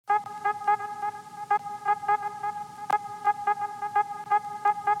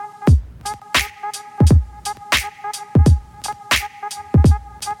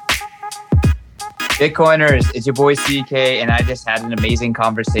Bitcoiners, it's your boy CK, and I just had an amazing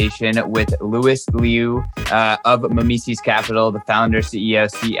conversation with Louis Liu of Memesis Capital, the founder,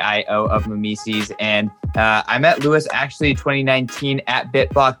 CEO, CIO of Memesis. And I met Louis actually 2019 at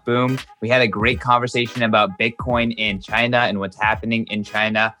BitBlock Boom. We had a great conversation about Bitcoin in China and what's happening in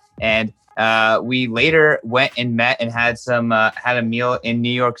China. And we later went and met and had a meal in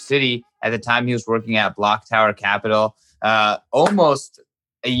New York City. At the time, he was working at Block Tower Capital. Almost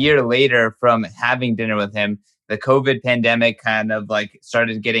a year later from having dinner with him, the COVID pandemic kind of like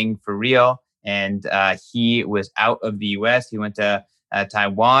started getting for real. And he was out of the US. He went to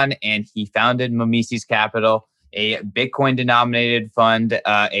Taiwan and he founded Memesis Capital, a Bitcoin denominated fund,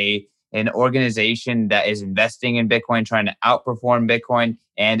 an organization that is investing in Bitcoin, trying to outperform Bitcoin.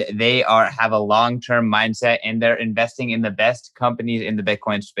 And they have a long-term mindset and they're investing in the best companies in the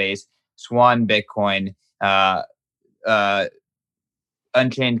Bitcoin space, Swan Bitcoin,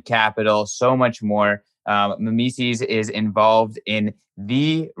 Unchained Capital, so much more. Memesis is involved in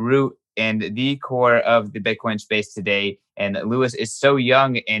the root and the core of the Bitcoin space today. And Louis is so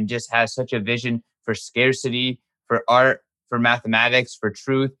young and just has such a vision for scarcity, for art, for mathematics, for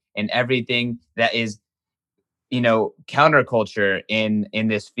truth, and everything that is, counterculture in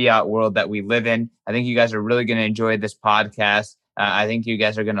this fiat world that we live in. I think you guys are really going to enjoy this podcast. I think you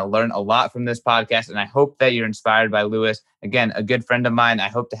guys are going to learn a lot from this podcast, and I hope that you're inspired by Louis. Again, a good friend of mine. I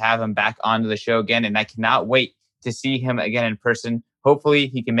hope to have him back onto the show again, and I cannot wait to see him again in person. Hopefully,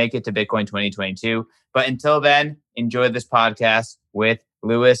 he can make it to Bitcoin 2022. But until then, enjoy this podcast with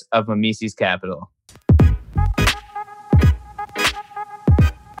Louis of Memesis Capital.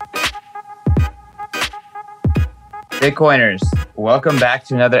 Bitcoiners, welcome back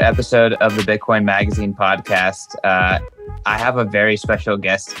to another episode of the Bitcoin Magazine podcast. I have a very special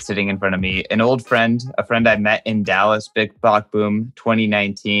guest sitting in front of me, an old friend, a friend I met in Dallas, BitBlock Boom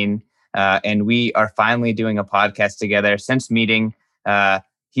 2019. And we are finally doing a podcast together. Since meeting,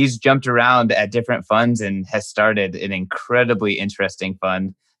 he's jumped around at different funds and has started an incredibly interesting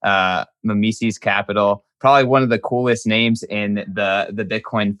fund, Memesis Capital, probably one of the coolest names in the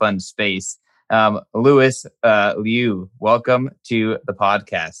Bitcoin fund space. Louis Liu, welcome to the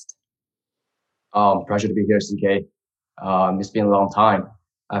podcast. Pleasure to be here, CK. It's been a long time.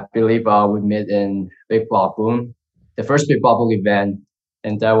 I believe we met in BitBlock Boom, the first BitBlock Boom event,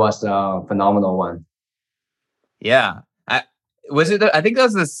 and that was a phenomenal one. Yeah, I think that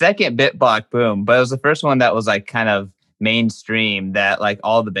was the second BitBlock Boom, but it was the first one that was like kind of mainstream that like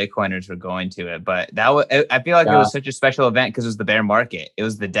all the Bitcoiners were going to it. But I feel like it was such a special event because it was the bear market. It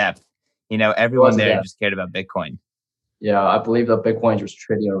was the depth. Everyone there just cared about Bitcoin. Yeah, I believe the Bitcoin was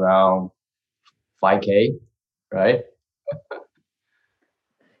trading around 5K, right?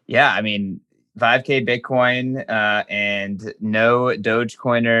 Yeah, I mean, 5K Bitcoin and no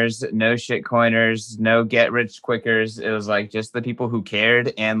Dogecoiners, no shitcoiners, no get rich quickers. It was like just the people who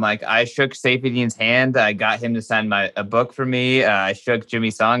cared. And like I shook Saifedean's hand. I got him to sign a book for me. I shook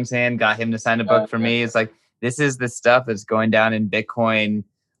Jimmy Song's hand, got him to sign a book for me. It's like, this is the stuff that's going down in Bitcoin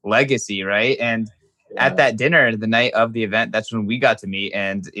legacy, right? And at that dinner the night of the event, that's when we got to meet.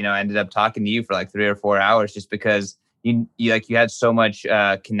 And I ended up talking to you for like 3 or 4 hours just because you had so much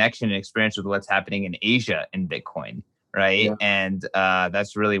connection and experience with what's happening in Asia in Bitcoin, right? Yeah. And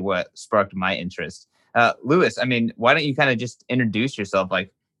that's really what sparked my interest. Louis, I mean, why don't you kind of just introduce yourself?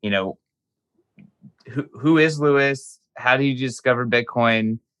 Like, who is Louis? How did you discover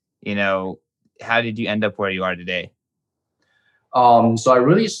Bitcoin? How did you end up where you are today? So I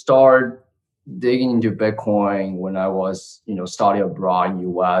really started digging into Bitcoin when I was, studying abroad in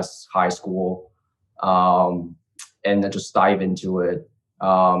US, high school, and then just dive into it.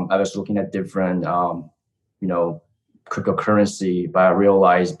 I was looking at different, cryptocurrency, but I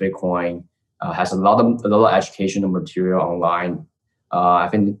realized Bitcoin has a lot of educational material online. I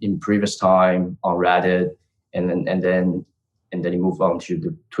think in previous time on Reddit, and then you move on to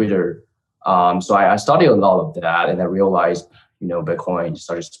the Twitter. So I studied a lot of that, and I realized, Bitcoin is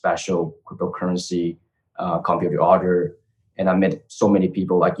such a special cryptocurrency compared to other. And I met so many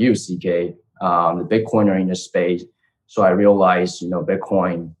people like you, CK, the Bitcoiner in the space. So I realized,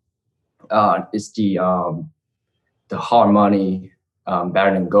 Bitcoin is the hard money,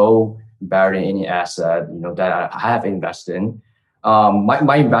 better than gold, better than any asset, that I have invested in.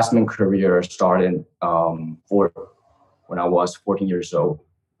 My investment career started when I was 14 years old.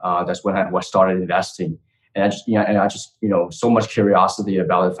 That's when I started investing. And I just, so much curiosity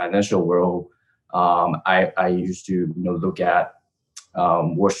about the financial world. I used to, look at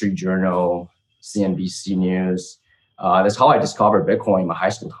Wall Street Journal, CNBC News. That's how I discovered Bitcoin in my high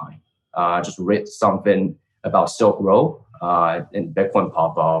school time. Just read something about Silk Road, and Bitcoin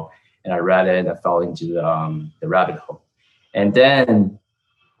pop up. and I read it and I fell into the rabbit hole. And then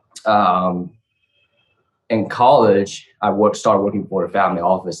um, in college, started working for a family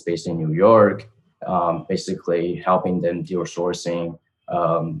office based in New York, basically helping them deal sourcing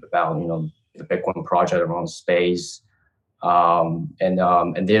about the Bitcoin project around space.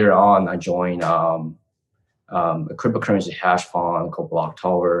 And later on, I joined a cryptocurrency hash fund called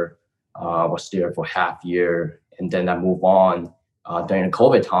Blocktober. Was there for half year, and then I moved on during the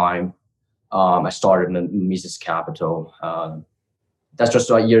COVID time. I started Mises Capital. That's just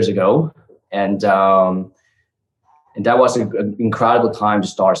years ago, and and that was an incredible time to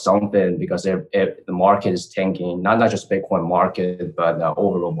start something because the market is tanking, not just Bitcoin market, but the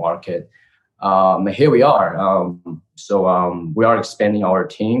overall market. Here we are. We are expanding our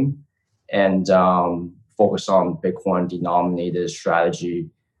team and focus on Bitcoin denominated strategy,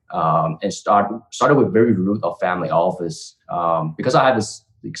 and started with very root of family office, because I had this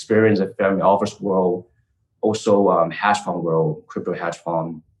experience at family office world, also hedge fund world, crypto hedge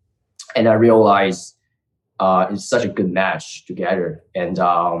fund, and I realized it's such a good match together, and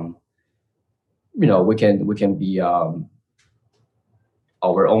we can be our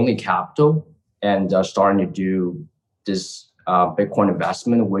only capital, and starting to do this Bitcoin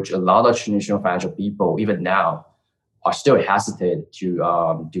investment, which a lot of traditional financial people, even now, are still hesitant to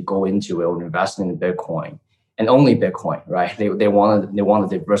go into it or invest in Bitcoin and only Bitcoin, right? They want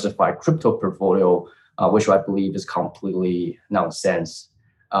to diversify crypto portfolio, which I believe is completely nonsense.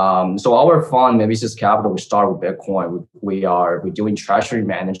 So our fund, Mises Capital, we start with Bitcoin. We're doing treasury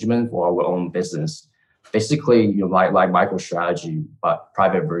management for our own business, basically like MicroStrategy, but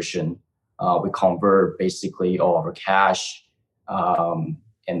private version. We convert basically all of our cash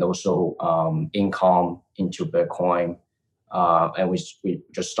and also income into Bitcoin, and we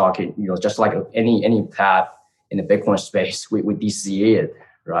just stock it, just like any plat in the Bitcoin space, we DCA it,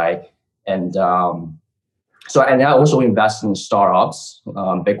 right? And and I also invest in startups,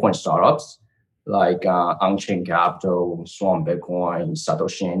 Bitcoin startups like Onchain Capital, Swan Bitcoin,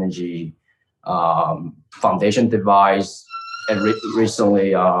 Satoshi Energy, Foundation Device, and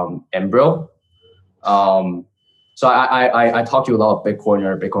recently Embryo. So I talked to a lot of Bitcoin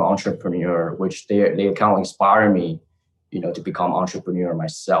entrepreneur, which they kind of inspire me, to become entrepreneur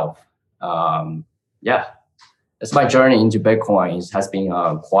myself. Yeah, it's my journey into Bitcoin. It has been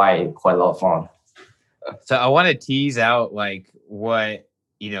quite a lot of fun. So I want to tease out like what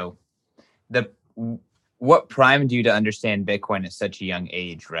what primed you to understand Bitcoin at such a young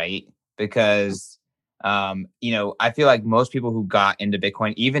age, right? Because I feel like most people who got into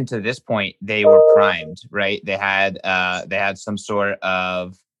Bitcoin, even to this point, they were primed, right? They had some sort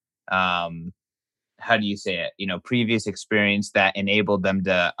of how do you say it? Previous experience that enabled them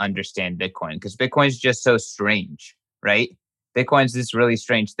to understand Bitcoin, because Bitcoin is just so strange, right? Bitcoin's this really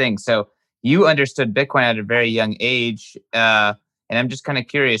strange thing. So you understood Bitcoin at a very young age, and I'm just kind of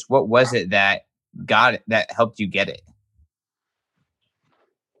curious, what was it that that helped you get it?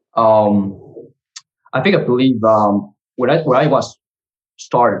 I believe when I was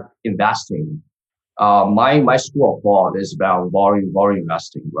start investing, my school of thought is about value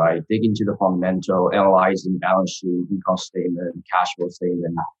investing, right? Dig into the fundamental, analyzing balance sheet, income statement, cash flow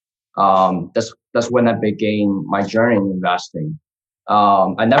statement. That's when I began my journey in investing.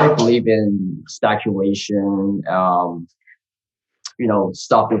 I never believe in speculation,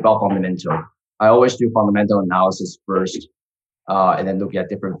 stuff without fundamental. I always do fundamental analysis first, and then look at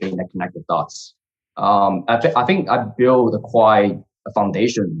different things that connect the dots. I think I built quite a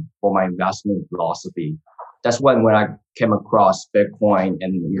foundation for my investment philosophy. That's when I came across Bitcoin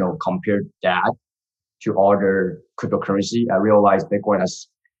and compared that to other cryptocurrency. I realized Bitcoin has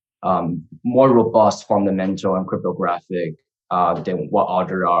more robust fundamental and cryptographic than what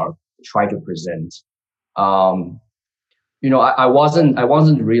others are trying to present. I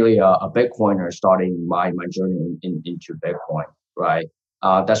wasn't really a Bitcoiner starting my journey into Bitcoin, right?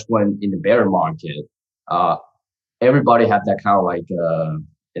 That's when in the bear market, everybody had that kind of like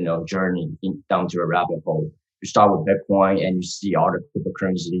journey down to a rabbit hole. You start with Bitcoin and you see all the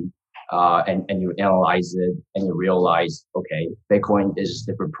cryptocurrency, and you analyze it and you realize, okay, Bitcoin is a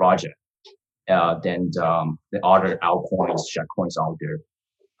different project than the other altcoins, shitcoins out there.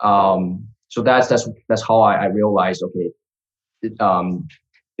 So that's how I realized, okay,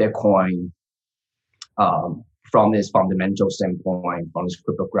 Bitcoin, from this fundamental standpoint, from this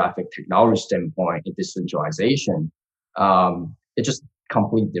cryptographic technology standpoint, and decentralization, it's just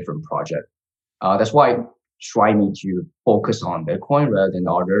completely different project. That's why I try me to focus on Bitcoin rather than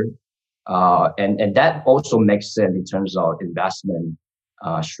other. And that also makes sense in terms of investment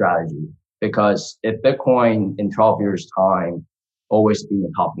strategy. Because if Bitcoin in 12 years time always been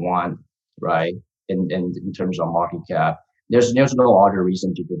the top one, right? In terms of market cap. There's no other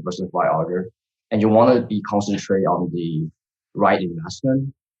reason to diversify other, and you want to be concentrated on the right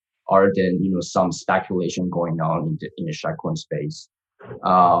investment other than some speculation going on in the shitcoin space.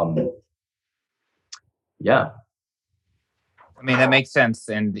 Um, yeah, I mean, that makes sense.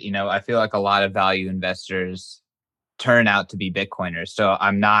 And, I feel like a lot of value investors turn out to be Bitcoiners. So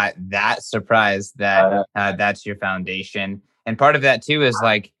I'm not that surprised that that's your foundation. And part of that too is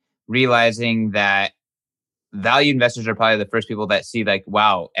like realizing that value investors are probably the first people that see like,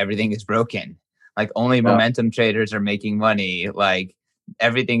 wow, everything is broken. Like only momentum traders are making money. Like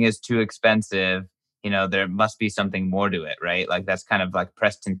everything is too expensive. There must be something more to it, right? Like that's kind of like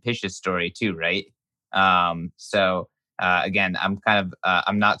Preston Pish's story too, right? So again,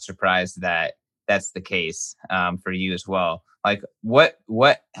 I'm not surprised that that's the case for you as well. Like what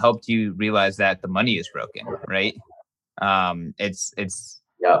helped you realize that the money is broken, right? It's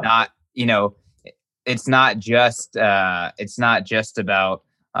not, it's not just about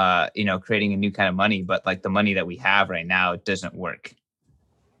creating a new kind of money, but like the money that we have right now, it doesn't work.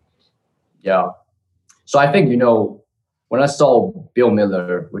 Yeah. So I think when I saw Bill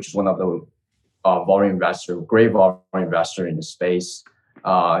Miller, which is one of the great volume investor in the space,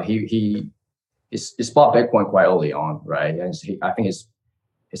 he bought Bitcoin quite early on, right? And I think his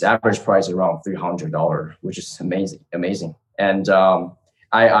average price is around $300, which is amazing. And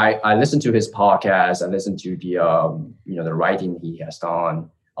I listened to his podcast. I listened to the writing he has done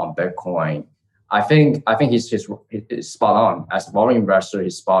on Bitcoin. I think he's spot on as a volume investor.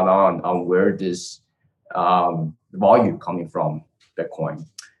 He's spot on where this volume coming from Bitcoin.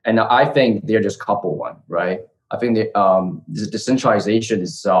 And I think they're just couple one, right? I think the decentralization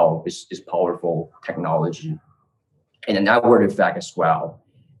itself is powerful technology, and a network effect as well.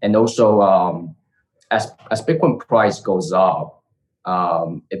 And also, as Bitcoin price goes up,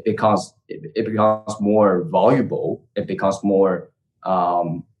 it becomes more valuable. It becomes more,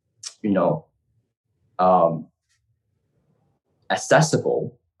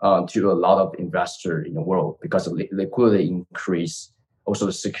 accessible to a lot of investors in the world because of liquidity increase, also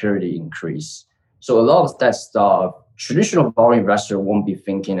the security increase. So a lot of that stuff, traditional volume investor won't be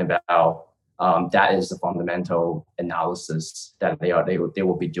thinking about. That is the fundamental analysis that they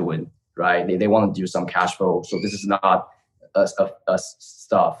will be doing, right? They want to do some cash flow. So this is not a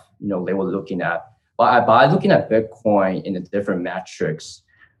stuff they were looking at. But by looking at Bitcoin in the different metrics,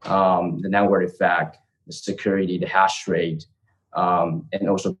 the network effect, the security, the hash rate, and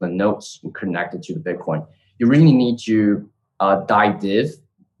also the nodes connected to the Bitcoin, you really need to dive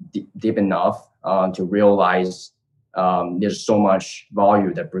deep enough to realize there's so much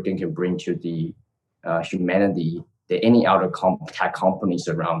value that Bitcoin can bring to the humanity that any other tech companies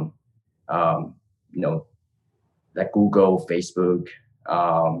around, like Google, Facebook,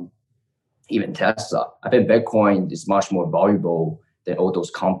 even Tesla. I think Bitcoin is much more valuable than all those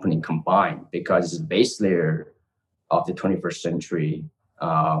companies combined because it's the base layer of the 21st century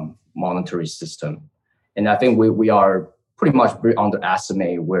monetary system. And I think we are pretty much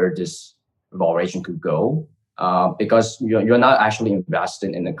underestimate where this valuation could go. Because you're not actually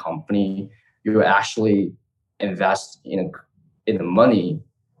investing in a company, you actually invest in the money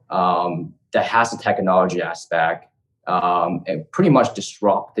that has a technology aspect and pretty much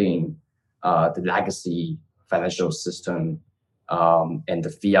disrupting the legacy financial system and the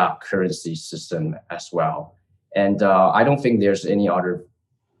fiat currency system as well. And I don't think there's any other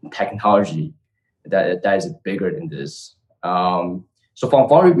technology that is bigger than this. So from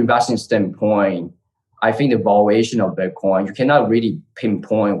foreign investing standpoint, I think the valuation of Bitcoin, you cannot really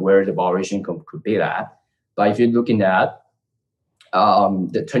pinpoint where the valuation could be at. But if you're looking at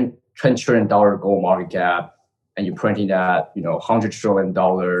the $10 trillion gold market cap, and you're printing that $100 trillion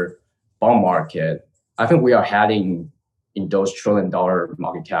bond market, I think we are heading in those $1 trillion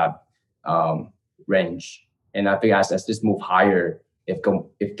market cap range. And I think as this move higher, if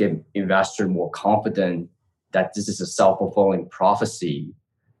give investor more confident that this is a self-fulfilling prophecy.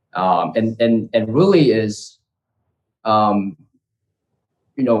 And really is, what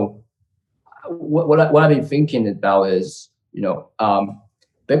I've been thinking about is,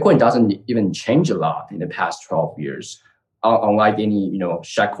 Bitcoin doesn't even change a lot in the past 12 years, unlike any,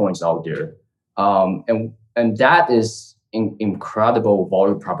 shitcoins out there. And that is an incredible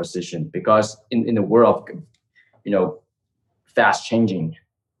value proposition because in the world of, fast changing,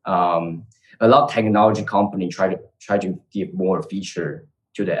 a lot of technology companies try to give more feature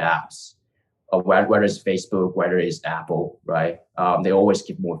to the apps, whether it's Facebook, whether it's Apple, right? They always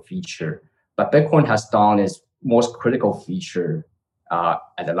give more feature. But Bitcoin has done its most critical feature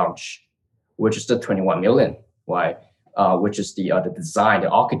at the launch, which is the 21 million, right? which is the design, the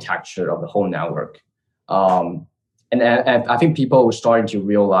architecture of the whole network. Um, and I think people are starting to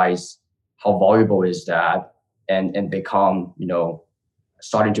realize how valuable is that, and become,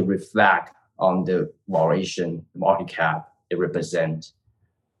 starting to reflect on the valuation, the market cap it represents.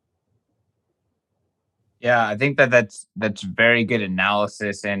 Yeah, I think that's very good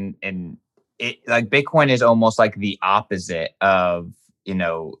analysis, and it like Bitcoin is almost like the opposite of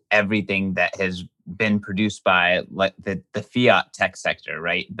everything that has been produced by like the fiat tech sector,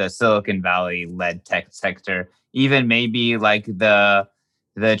 right? The Silicon Valley led tech sector, even maybe like the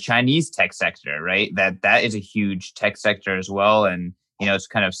Chinese tech sector, right? That is a huge tech sector as well, and it's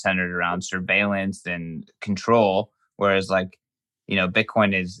kind of centered around surveillance and control, whereas like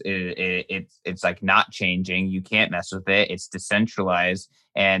Bitcoin it's like not changing. You can't mess with it. It's decentralized.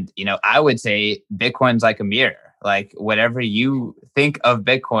 And I would say Bitcoin's like a mirror. Like whatever you think of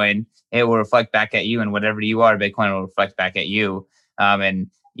Bitcoin, it will reflect back at you, and whatever you are, Bitcoin will reflect back at you.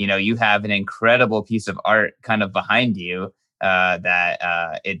 And you have an incredible piece of art kind of behind you,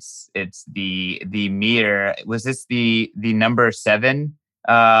 that it's the mirror. Was this the number 7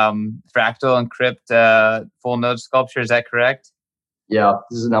 fractal encrypt full node sculpture? Is that correct? Yeah,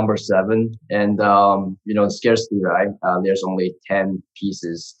 this is number 7, and scarcity, right? There's only 10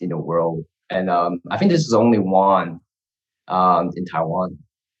 pieces in the world, and I think this is only one in Taiwan.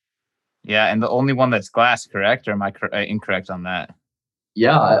 Yeah, and the only one that's glass, correct? Or am I incorrect on that?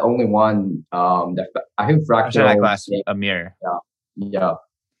 Yeah, only one. That I think Or sorry, not fractal. glass, a mirror. Yeah, yeah,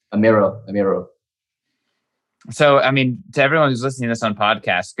 a mirror, a mirror. So, I mean, to everyone who's listening to this on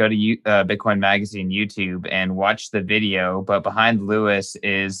podcast, go to Bitcoin Magazine YouTube and watch the video. But behind Louis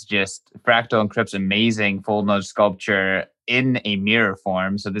is just Fractal Encrypt's amazing full node sculpture in a mirror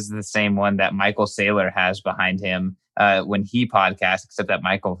form. So this is the same one that Michael Saylor has behind him when he podcasts, except that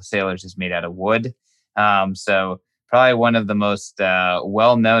Michael Saylor's is made out of wood. So probably one of the most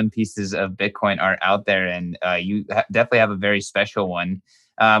well-known pieces of Bitcoin art out there, and definitely have a very special one.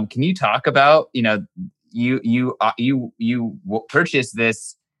 Can you talk about, you purchased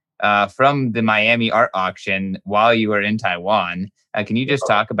this from the Miami art auction while you were in Taiwan. Can you just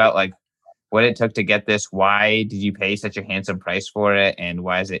talk about like what it took to get this? Why did you pay such a handsome price for it, and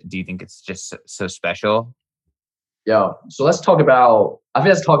why is it? Do you think it's just so special? Yeah. So let's talk about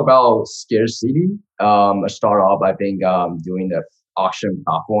scarcity. A startup, I think, doing the auction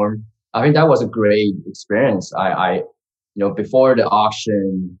platform. I think that was a great experience. Before the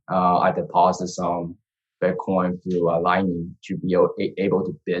auction, I deposited some Bitcoin through Lightning to be able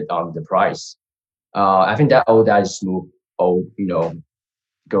to bid on the price. I think that is smooth.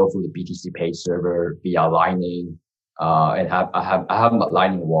 Go through the BTC Pay server via Lightning, and I have a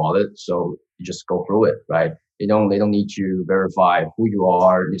Lightning wallet, so you just go through it, right? They don't need to verify who you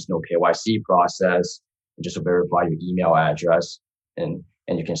are. There's no KYC process. You just verify your email address, and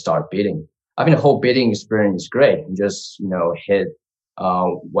you can start bidding. I think the whole bidding experience is great. You just hit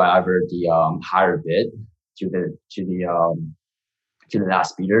whatever the higher bid to the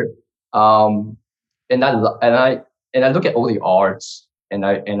last bidder. Um, and I look at all the arts, and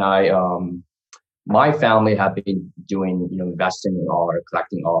my family have been doing investing in art,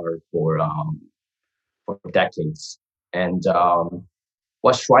 collecting art for decades. And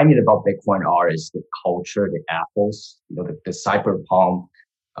what strikes me about Bitcoin art is the culture, the apples, the cyberpunk,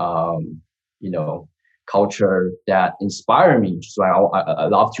 um, you know, culture that inspire me. So I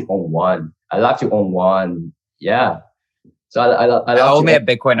love to own one. I love to own one. Yeah. So I I love to only own. have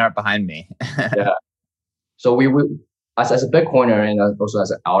Bitcoin art behind me. Yeah. So we as a Bitcoiner and also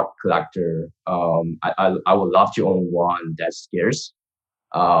as an art collector, I would love to own one that's scarce.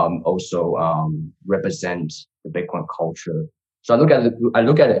 Also represent the Bitcoin culture. So I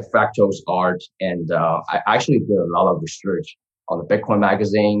look at it, Fractal's art, and I actually did a lot of research on the Bitcoin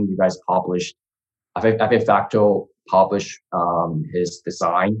magazine. You guys published. I think Fractal published his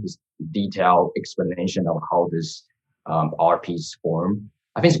design, his detailed explanation of how this art piece formed.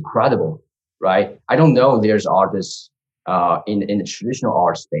 I think it's incredible, right? I don't know there's artists in the traditional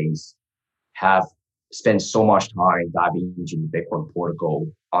art space have spent so much time diving into the Bitcoin protocol,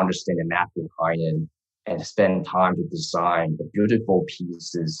 understand the math behind it, and spend time to design the beautiful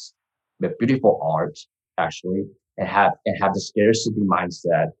pieces, the beautiful art actually, and have the scarcity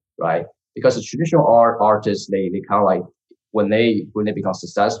mindset, right? Because the traditional artists, they kind of like when they become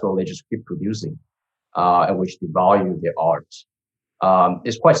successful, they just keep producing, in which they value their art.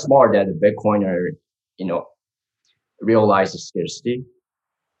 It's quite smart that the Bitcoiner, you know, realize the scarcity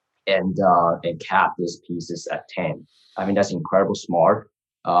and cap these pieces at 10. I mean, that's incredible smart.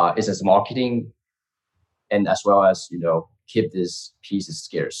 It's as marketing and as well as keep these pieces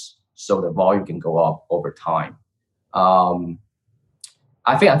scarce so the volume can go up over time. Um,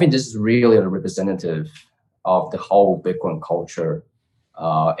 I think this is really a representative of the whole Bitcoin culture,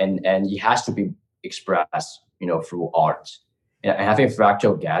 and it has to be expressed, through art. And I think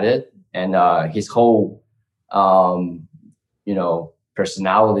Fractal get it, and his whole, um,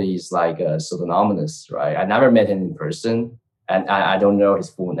 personality is like pseudonymous, right? I never met him in person, and I don't know his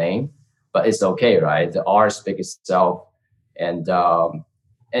full name, but it's okay, right? The art speaks itself, and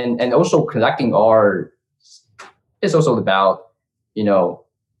and also collecting art is also about, you know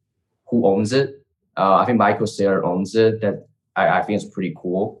who owns it. I think Michael Saylor owns it. That I think is pretty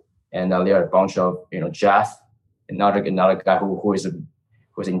cool. And there are a bunch of, Jeff, another guy who's an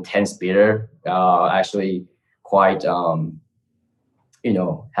intense bidder. Actually, quite happy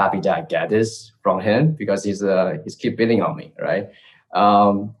that I get this from him because he's keep bidding on me, right?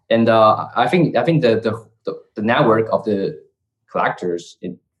 And I think the network of the collectors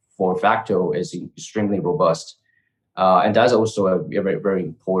for Fractal is extremely robust. And that's also a very, very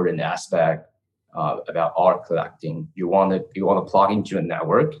important aspect about art collecting. You want to plug into a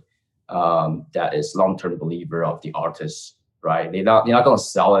network that is long-term believer of the artist, right? They're not going to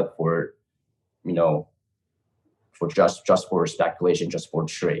sell it for, you know for just for speculation, just for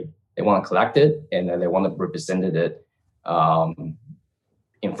trade. They want to collect it, and then they want to represent it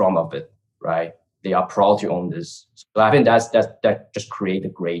in front of it, right? They are proud to own this. So I think that just create a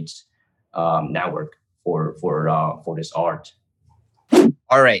great network for this art.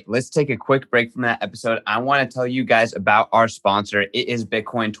 All right, let's take a quick break from that episode. I want to tell you guys about our sponsor. It is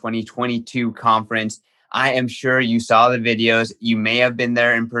Bitcoin 2022 conference. I am sure you saw the videos. You may have been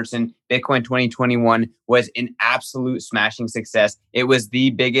there in person. Bitcoin 2021 was an absolute smashing success. It was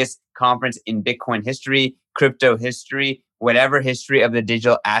the biggest conference in Bitcoin history, crypto history, whatever history of the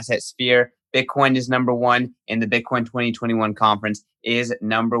digital asset sphere. Bitcoin is number one, and the Bitcoin 2021 conference is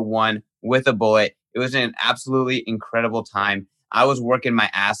number one with a bullet. It was an absolutely incredible time. I was working my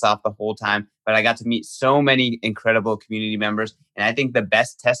ass off the whole time, but I got to meet so many incredible community members. And I think the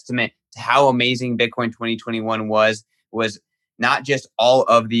best testament to how amazing Bitcoin 2021 was not just all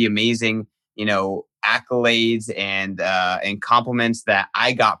of the amazing, accolades and compliments that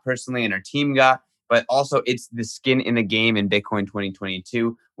I got personally and our team got, but also it's the skin in the game in Bitcoin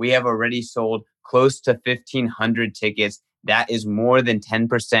 2022. We have already sold close to 1,500 tickets. That is more than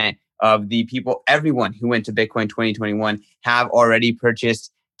 10% of the people, everyone who went to Bitcoin 2021 have already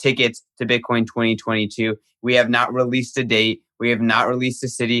purchased tickets to Bitcoin 2022. We have not released a date. We have not released a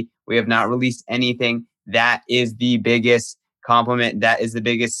city. We have not released anything. That is the biggest compliment. That is the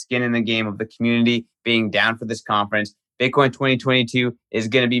biggest skin in the game of the community being down for this conference. Bitcoin 2022 is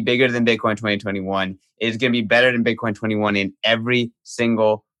going to be bigger than Bitcoin 2021. It's going to be better than Bitcoin 21 in every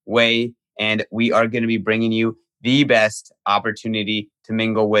single way. And we are going to be bringing you the best opportunity to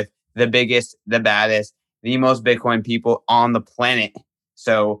mingle with the biggest, the baddest, the most Bitcoin people on the planet.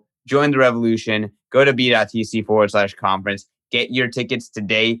 So join the revolution. Go to b.tc/conference. Get your tickets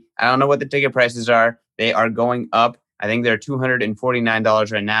today. I don't know what the ticket prices are. They are going up. I think they're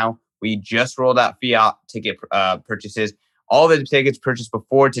 $249 right now. We just rolled out fiat ticket purchases. All the tickets purchased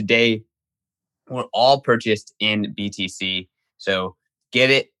before today were all purchased in BTC. So get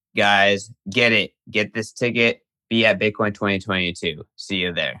it, guys. Get it. Get this ticket. Be at Bitcoin 2022. See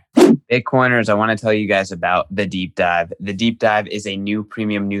you there. Bitcoiners, I want to tell you guys about The Deep Dive. The Deep Dive is a new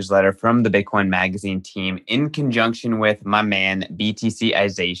premium newsletter from the Bitcoin Magazine team in conjunction with my man,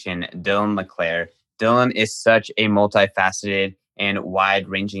 BTCization, Dylan LeClaire. Dylan is such a multifaceted and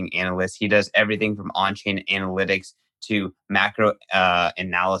wide-ranging analyst. He does everything from on-chain analytics to macro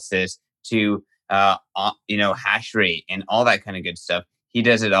analysis to hash rate and all that kind of good stuff. He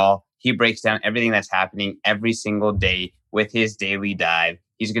does it all. He breaks down everything that's happening every single day with his daily dive.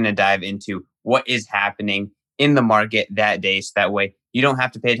 He's going to dive into what is happening in the market that day. So that way you don't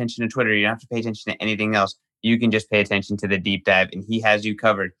have to pay attention to Twitter. You don't have to pay attention to anything else. You can just pay attention to the deep dive, and he has you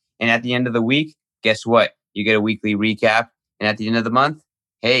covered. And at the end of the week, guess what? You get a weekly recap. And at the end of the month,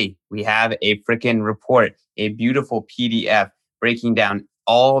 hey, we have a freaking report, a beautiful PDF breaking down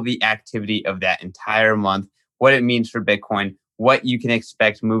all the activity of that entire month, what it means for Bitcoin, what you can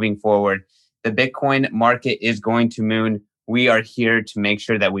expect moving forward. The Bitcoin market is going to moon. We are here to make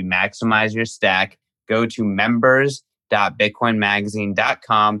sure that we maximize your stack. Go to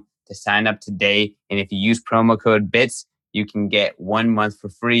members.bitcoinmagazine.com to sign up today. And if you use promo code BITS, you can get 1 month for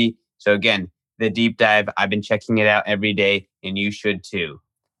free. So again, the deep dive, I've been checking it out every day, and you should too.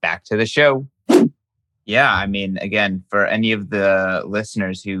 Back to the show. Yeah, I mean, again, for any of the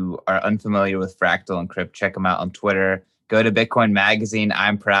listeners who are unfamiliar with Fractal and Crypt, check them out on Twitter. Go to Bitcoin Magazine.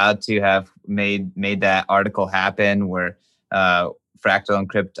 I'm proud to have made that article happen where Fractal and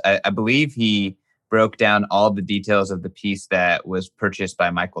Crypt, I believe he broke down all the details of the piece that was purchased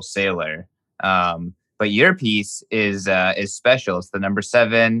by Michael Saylor. But your piece is special. It's the number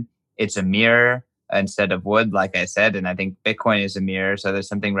 7. It's a mirror instead of wood, like I said, and I think Bitcoin is a mirror, so there's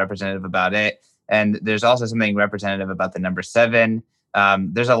something representative about it. And there's also something representative about the number 7.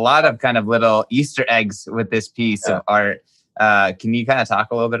 There's a lot of kind of little Easter eggs with this piece of art. Can you kind of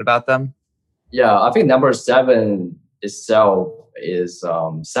talk a little bit about them? Yeah, I think number 7 itself is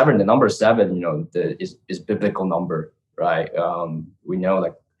 7. The number 7, is biblical number, right? We know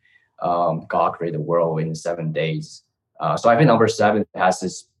like God created the world in 7 days. So I think number 7 has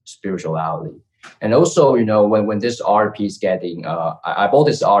this spirituality. And also, when this art piece getting, I bought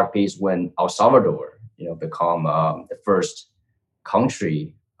this art piece when El Salvador, become the first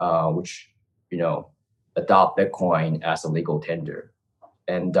country which, adopt Bitcoin as a legal tender.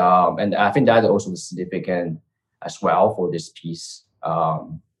 And I think that also is significant as well for this piece.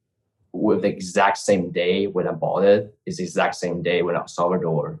 With the exact same day when I bought it, is the exact same day when El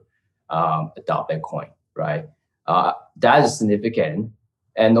Salvador adopt Bitcoin, right? That is significant.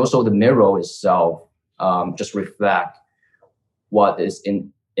 And also the mirror itself just reflect what is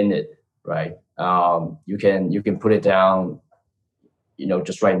in it, right? You can put it down,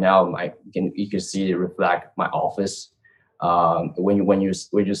 just right now, you can see it reflect my office. When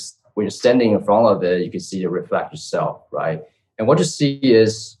you're standing in front of it, you can see it reflect yourself, right? And what you see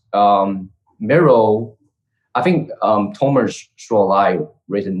is Miro. I think Thomas Schrolai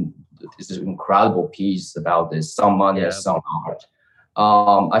written this incredible piece about this, some money and some art.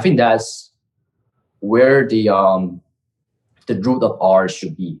 I think that's where the root of art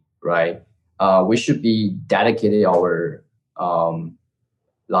should be, right? We should be dedicated our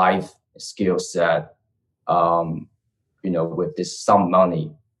life skill set, with this some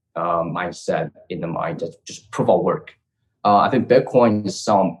money mindset in the mind, just proof of work. I think Bitcoin is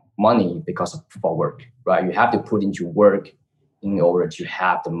some money because of proof of work, right? You have to put into work in order to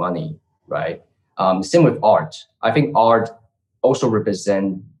have the money, right? Same with art. I think art also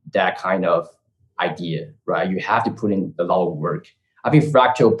represent that kind of idea, right? You have to put in a lot of work. I think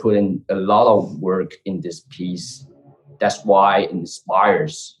Fractal put in a lot of work in this piece. That's why it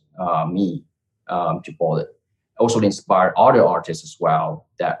inspires me to build it. Also inspire other artists as well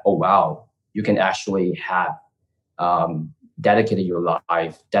that, oh, wow, you can actually have dedicated your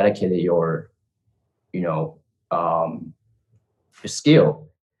life, dedicated your, your skill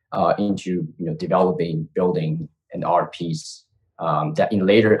into, developing, building an art piece that in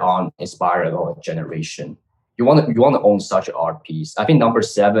later on inspire a lot of generation. You want to own such an art piece. I think number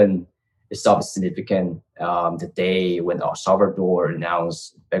 7 is significant. The day when El Salvador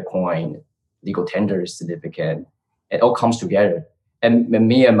announced Bitcoin legal tender is significant. It all comes together. And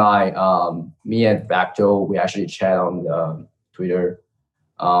me and Fractal, we actually chat on Twitter.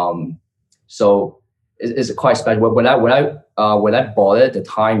 So it's quite special. When I bought it, the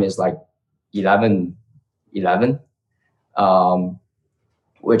time is like 11:11,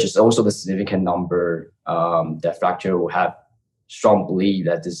 which is also the significant number that Fractal will have strong belief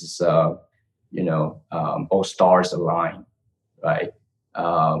that this is all stars align, right?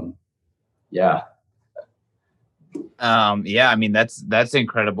 Yeah. I mean, that's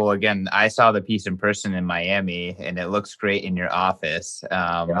incredible. Again, I saw the piece in person in Miami and it looks great in your office.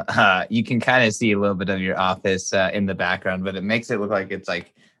 You can kind of see a little bit of your office in the background, but it makes it look like it's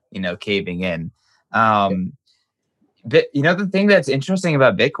like, caving in. But the thing that's interesting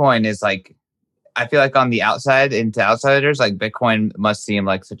about Bitcoin is like, I feel like on the outside and to outsiders, like Bitcoin must seem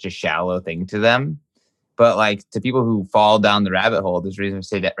like such a shallow thing to them. But like to people who fall down the rabbit hole, there's a reason to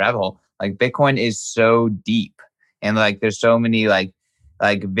say that rabbit hole, like Bitcoin is so deep. And like, there's so many like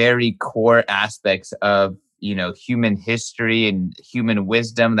very core aspects of, human history and human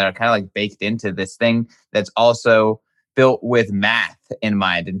wisdom that are kind of like baked into this thing that's also built with math in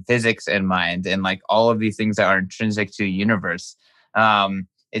mind and physics in mind and like all of these things that are intrinsic to the universe.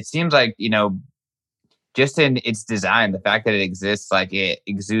 It seems like, just in its design, the fact that it exists, like it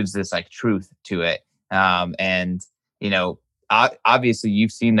exudes this like truth to it. And, obviously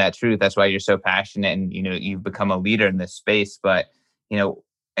you've seen that truth. That's why you're so passionate and, you've become a leader in this space. But,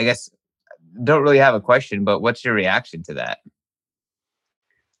 I guess don't really have a question, but what's your reaction to that?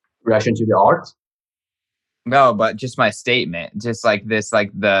 Reaction to the art? No, but just my statement, just like this,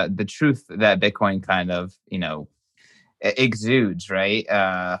 like the truth that Bitcoin kind of, exudes, right?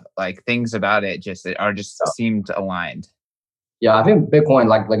 Like things about it just seemed aligned. Yeah, I think Bitcoin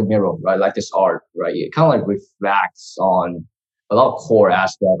like a mirror, right? Like this art, right? It kind of like reflects on a lot of core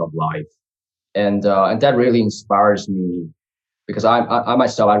aspect of life, and that really inspires me because I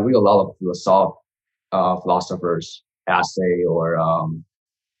myself I read a lot of philosophers essay, or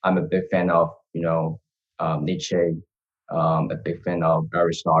I'm a big fan of Nietzsche, a big fan of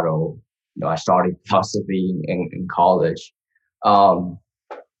Aristotle. I studied philosophy in college. Um,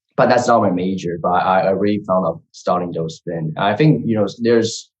 but that's not my major. But I really found out studying those things. I think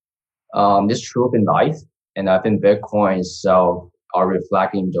there's this truth in life, and I think Bitcoin itself are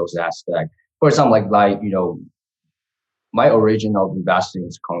reflecting those aspects. For example, my origin of investing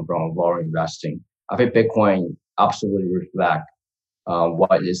is coming from value investing. I think Bitcoin absolutely reflect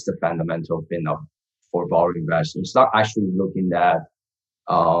what is the fundamental thing of for value investing. It's not actually looking at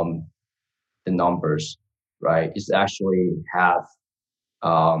um, the numbers, right? It's actually have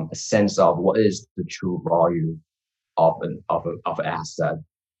a sense of what is the true value of an asset.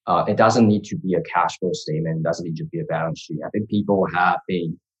 It doesn't need to be a cash flow statement. It doesn't need to be a balance sheet. I think people have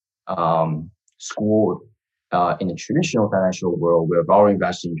been schooled in the traditional financial world where value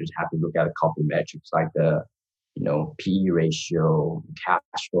investing just have to look at a couple metrics like the PE ratio, cash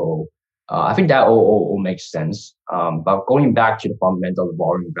flow. I think that all makes sense. But going back to the fundamental of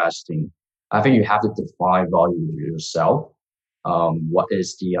value investing, I think you have to define value yourself. What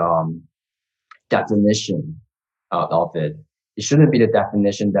is the definition of it? It shouldn't be the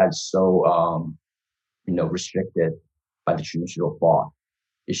definition that's so restricted by the traditional thought.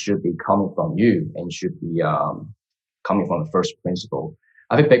 It should be coming from you, and it should be coming from the first principle.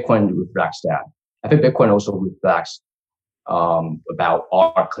 I think Bitcoin reflects that. I think Bitcoin also reflects about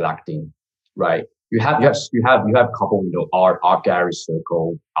art collecting, right? You have a couple, art gallery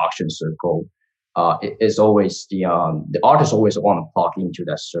circle, auction circle. It's always the artists always want to plug into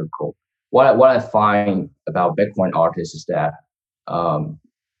that circle. What I find about Bitcoin artists is that um,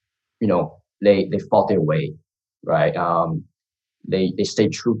 they fought their way, right? They stay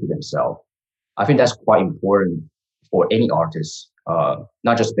true to themselves. I think that's quite important for any artist,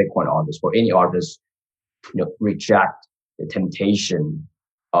 not just Bitcoin artists, for any artist, reject the temptation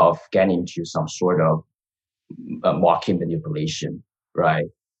of getting into some sort of market manipulation, right?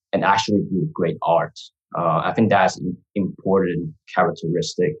 And actually do great art. I think that's an important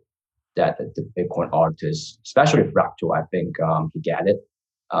characteristic that the Bitcoin artist, especially Fractal, I think he get it.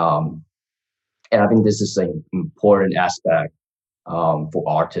 Um, and I think this is an important aspect for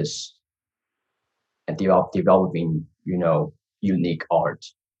artists and developing, unique art.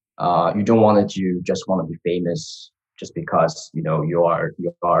 You don't want to just want to be famous just because you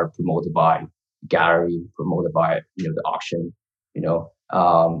are promoted by gallery, promoted by the auction, you know,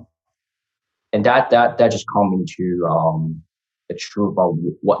 um, and that just come into the truth of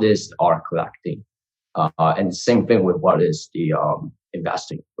what is art collecting, and the same thing with what is the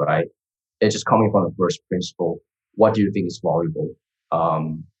investing, right? It's just coming from the first principle. What do you think is valuable?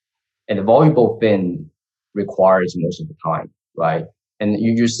 Um, and the valuable thing requires most of the time, right? And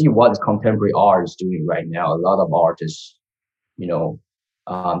you see what contemporary art is doing right now. A lot of artists, you know,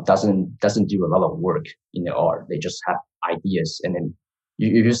 doesn't do a lot of work in the art. They just have ideas, and then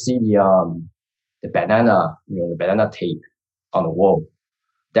you see the banana, the banana tape on the wall.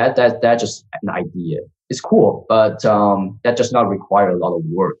 That just an idea. It's cool, but that does not require a lot of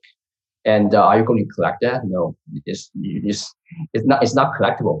work. And are you going to collect that? No, it's not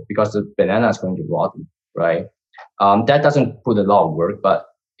collectible because the banana is going to rot, right? That doesn't put a lot of work, but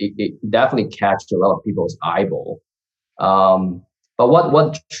it definitely catches a lot of people's eyeball. But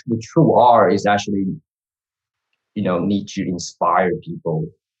what the true art is actually, need to inspire people,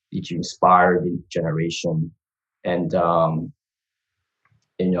 need to inspire the generation, and and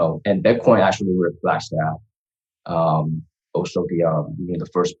Bitcoin actually reflects that. Also the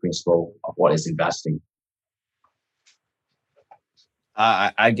first principle of what is investing.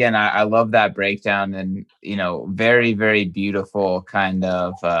 Again, I love that breakdown, and very, very beautiful kind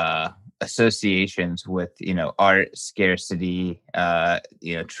of associations with art, scarcity,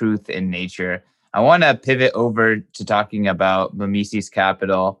 truth in nature. I want to pivot over to talking about Memesi's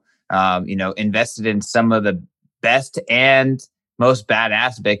Capital. Invested in some of the best and most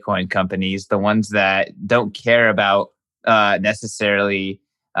badass Bitcoin companies, the ones that don't care about necessarily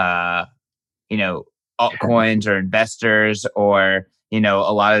you know altcoins or investors or a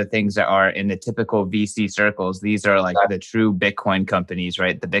lot of the things that are in the typical VC circles. These are like the true Bitcoin companies,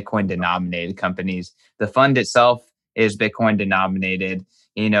 right? The Bitcoin denominated companies. The fund itself is Bitcoin denominated,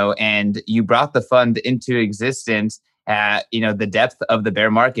 and you brought the fund into existence at the depth of the bear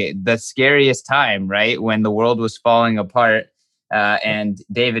market, the scariest time, right, when the world was falling apart. And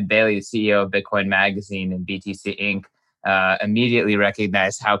David Bailey, the CEO of Bitcoin Magazine and BTC Inc., immediately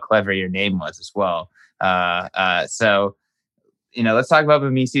recognized how clever your name was as well. So let's talk about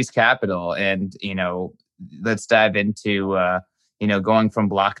Memesi's Capital, and let's dive into going from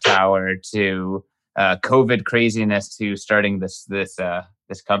Block Tower to COVID craziness to starting this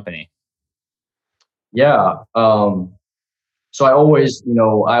company. Yeah. So I always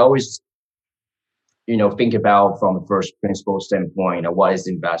think about from the first principle standpoint of what is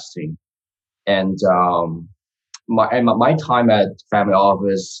investing. And my time at family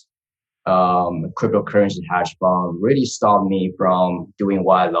office, cryptocurrency hedge fund really stopped me from doing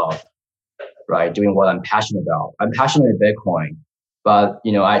what I love, right? Doing what I'm passionate about. I'm passionate in Bitcoin, but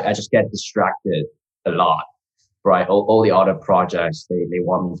I just get distracted a lot, right? All the other projects they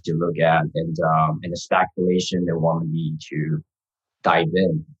want me to look at, and the speculation they want me to dive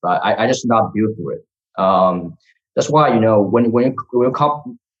in, but I just not built for it. That's why when you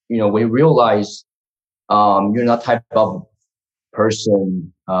realize you're not type of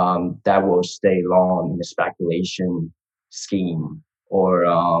person that will stay long in the speculation scheme, or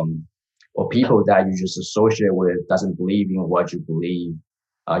people that you just associate with doesn't believe in what you believe,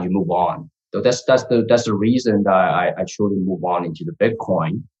 you move on. So that's the reason that I truly move on into the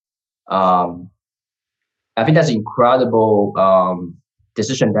Bitcoin. Um, I think that's an incredible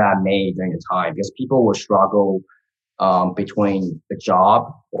decision that I made during the time, because people will struggle between a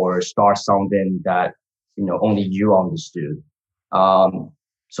job or start something that only you understood. Um,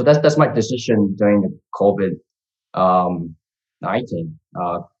 so that's my decision during the COVID um, 19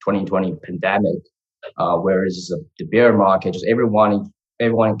 2020 pandemic, where it's the bear market, just everyone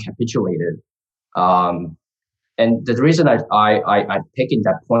capitulated. Um, and the reason I picked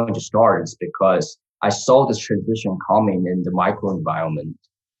that point to start is because I saw this transition coming in the micro environment.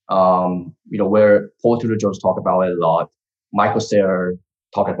 Where Paul Tudor Jones talk about it a lot, Michael Saylor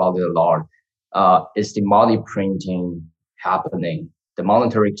talk about it a lot. Is the money printing happening, the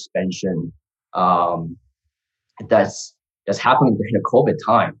monetary expansion um, that's that's happening during the COVID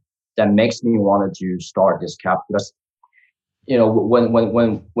time, that makes me wanted to start this cap, because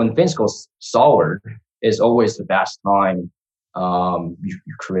when things go sour, is always the best time you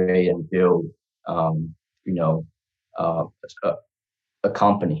create and build um, you know uh, a, a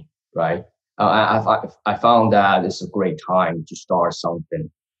company, right? I found that it's a great time to start something,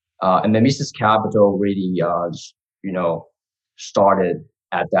 and then Mises Capital really you know started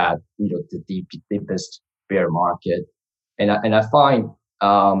at that the deepest bear market, and I find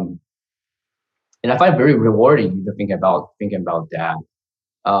um, very rewarding to think about that.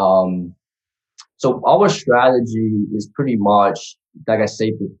 Um, so our strategy is pretty much, like I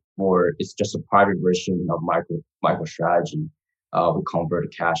said before, it's just a private version of micro strategy. We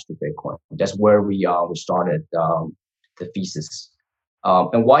convert cash to Bitcoin. That's where we started the thesis.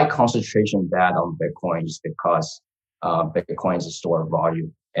 And why concentration bad on Bitcoin is because Bitcoin is a store of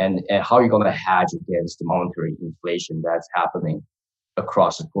value, and how you're going to hedge against the monetary inflation that's happening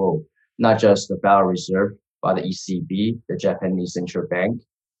across the globe, not just the Federal Reserve, but the ECB, the Japanese Central Bank,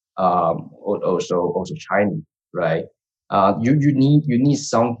 also China, right? You need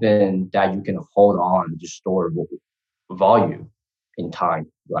something that you can hold on to store value in time,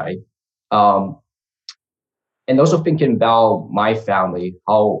 right? Um, and also thinking about my family,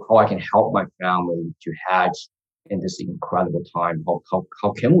 how I can help my family to hedge in this incredible time.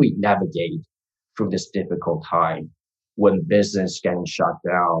 How can we navigate through this difficult time when business getting shut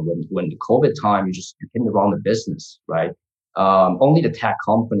down, when the COVID time, you can run the business, right? Only the tech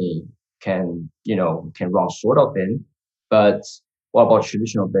company can run sort of in, but what about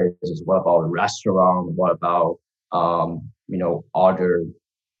traditional business? What about restaurant? What about other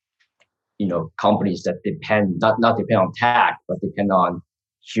companies that depend not depend on tech, but depend on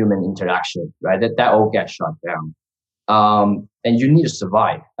human interaction, right? That all gets shut down. And you need to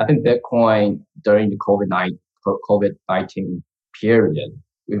survive. I think Bitcoin during the COVID-19 period,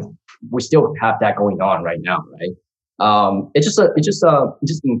 we still have that going on right now, right? It's just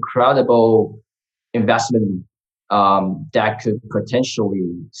incredible investment that could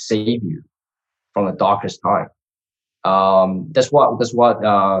potentially save you from the darkest time. That's what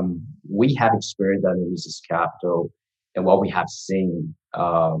we have experienced at Mises Capital, and what we have seen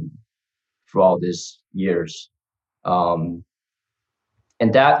throughout these years. Um,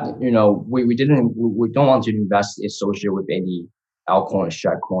 and that we don't want to invest associated with any altcoin or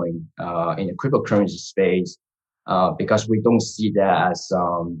shitcoin in the cryptocurrency space, because we don't see that as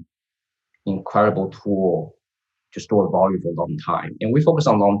incredible tool to store value for a long time. And we focus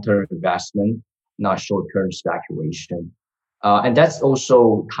on long-term investment, not short-term speculation. And that's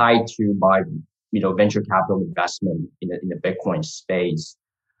also tied to my, venture capital investment in the Bitcoin space,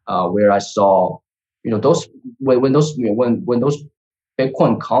 where I saw, those when those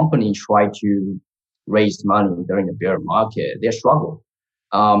Bitcoin companies try to raise money during the bear market, they struggle.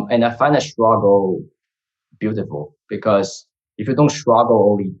 And I find that struggle beautiful, because if you don't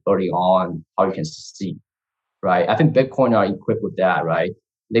struggle early on, how you can succeed, right? I think Bitcoin are equipped with that, right?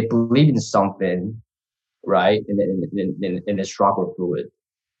 They believe in something, right? And they struggle through it.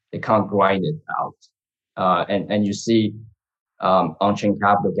 They can't grind it out. And you see on-chain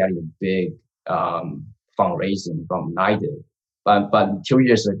capital getting a big fundraising from United. But 2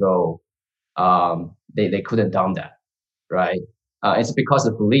 years ago, they couldn't done that, right? It's because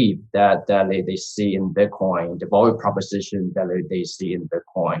of belief that they see in Bitcoin, the value proposition that they see in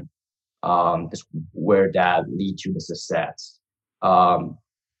Bitcoin, is where that lead to the success. Um,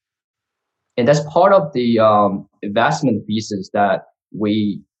 and that's part of the investment thesis that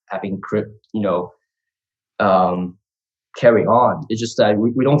we have um, carry on. It's just that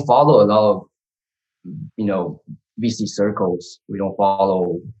we don't follow a lot of VC circles. We don't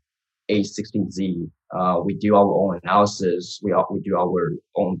follow A16Z. We do our own analysis. We do our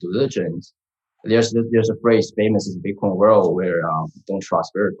own due diligence. There's a phrase famous in the Bitcoin world where don't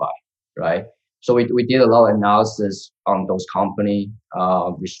trust, verify, right? So we did a lot of analysis on those company,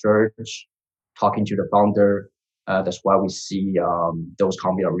 research, talking to the founder. That's why we see those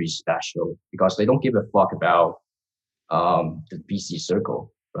companies are really special because they don't give a fuck about the VC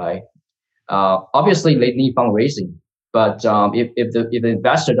circle, right? Obviously, they need fundraising, but if the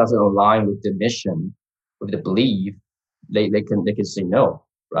investor doesn't align with the mission, with the belief, they can say no,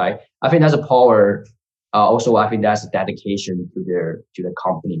 right? I think that's a power. Also, I think that's a dedication to the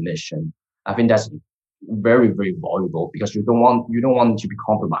company mission. I think that's very very valuable because you don't want it to be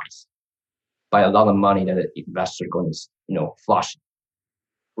compromised by a lot of money that the investor going to flush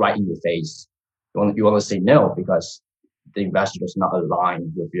right in your face. You want to say no because the investor does not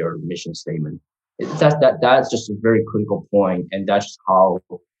align with your mission statement. That's just a very critical point, and that's how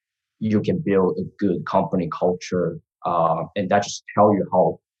you can build a good company culture. And that just tell you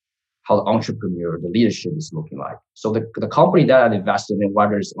how the entrepreneur, the leadership is looking like. So the company that I invested in,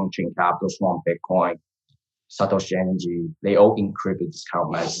 whether it's on-chain capital, Swan Bitcoin, Satoshi Energy, they all encrypted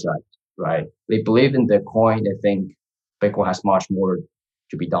discount mindset, right? They believe in Bitcoin. They think Bitcoin has much more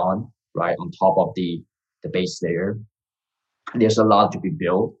to be done, right? On top of the base layer, there's a lot to be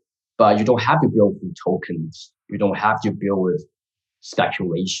built, but you don't have to build with tokens. You don't have to build with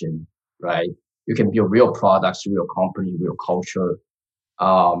speculation, right? You can build real products, real company, real culture,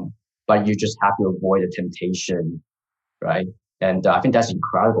 but you just have to avoid the temptation, right? And I think that's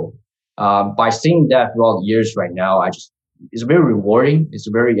incredible. By seeing that throughout the years right now, it's very rewarding. It's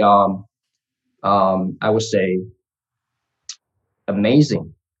very I would say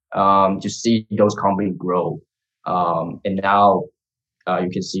amazing to see those companies grow. And now you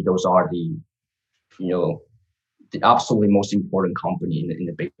can see those are you know the absolutely most important company in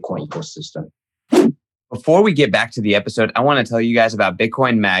the Bitcoin ecosystem. Before we get back to the episode, I want to tell you guys about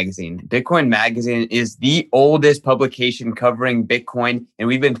Bitcoin Magazine. Bitcoin Magazine is the oldest publication covering Bitcoin, and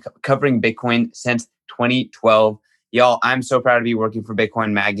we've been covering Bitcoin since 2012. Y'all, I'm so proud to be working for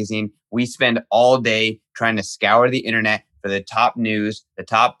Bitcoin Magazine. We spend all day trying to scour the internet for the top news, the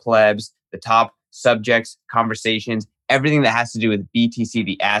top plebs, the top subjects, conversations, everything that has to do with BTC,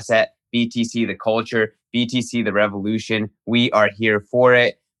 the asset, BTC, the culture, BTC, the revolution. We are here for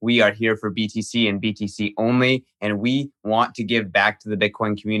it. We are here for BTC and BTC only, and we want to give back to the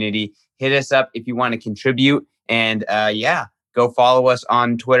Bitcoin community. Hit us up if you want to contribute. And go follow us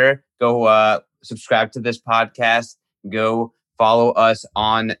on Twitter. Go subscribe to this podcast. Go follow us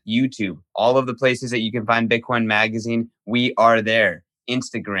on YouTube. All of the places that you can find Bitcoin Magazine, we are there.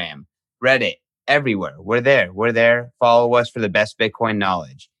 Instagram, Reddit, everywhere. We're there. We're there. Follow us for the best Bitcoin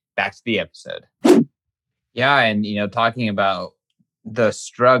knowledge. Back to the episode. Yeah, and talking about the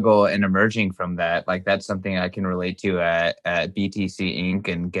struggle and emerging from that, like that's something I can relate to at BTC Inc.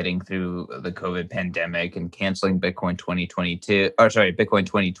 and getting through the COVID pandemic and canceling Bitcoin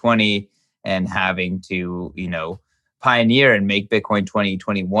 2020 and having to, pioneer and make Bitcoin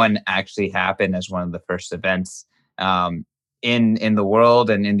 2021 actually happen as one of the first events in the world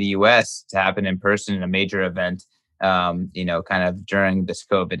and in the US to happen in person in a major event, kind of during this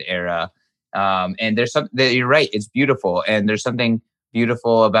COVID era. And there's something, you're right, it's beautiful. And there's something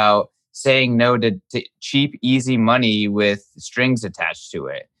beautiful about saying no to cheap, easy money with strings attached to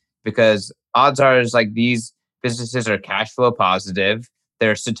it, because odds are is like these businesses are cash flow positive.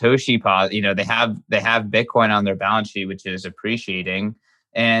 They're Satoshi positive. They have Bitcoin on their balance sheet, which is appreciating,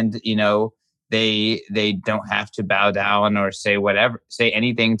 and they don't have to bow down or say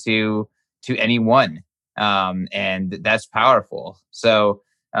anything to anyone, and that's powerful. So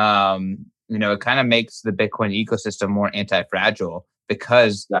it kind of makes the Bitcoin ecosystem more anti-fragile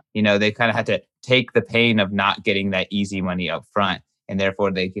because, they kind of had to take the pain of not getting that easy money up front. And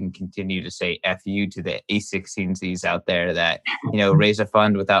therefore they can continue to say F you to the A16Zs out there that, raise a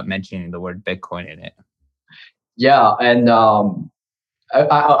fund without mentioning the word Bitcoin in it. Yeah. And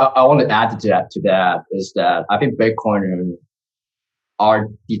I want to add to that is that I think Bitcoiners are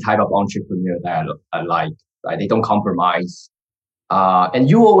the type of entrepreneur that I like. Right, they don't compromise, and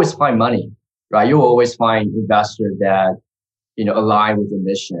you always find money. Right, you always find investors that align with the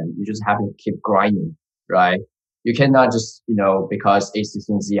mission. You just have to keep grinding. Right, you cannot just because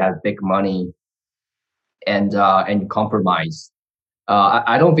ACCNC has big money and you compromise.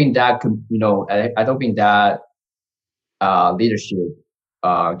 I don't think that could I don't think that leadership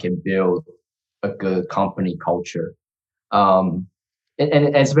can build a good company culture. Um,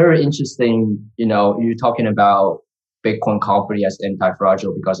 and it's very interesting, you're talking about Bitcoin company as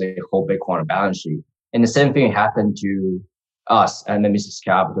anti-fragile because they hold Bitcoin on balance sheet. And the same thing happened to us at Mises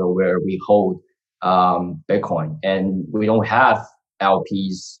Capital, where we hold Bitcoin, and we don't have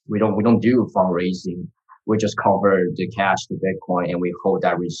LPs. We don't do fundraising. We just convert the cash to Bitcoin, and we hold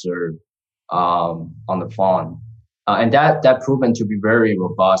that reserve on the fund. And that proven to be very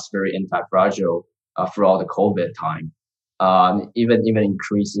robust, very anti-fragile throughout the COVID time. Even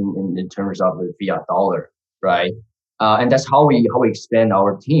increasing in terms of the fiat dollar, right? And that's how we expand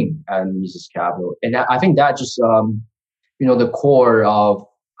our team at Mises Capital. And I think that just the core of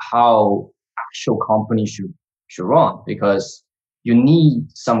how actual companies should run, because you need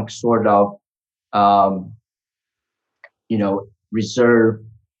some sort of um, reserve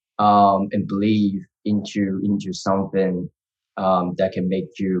and believe into something that can make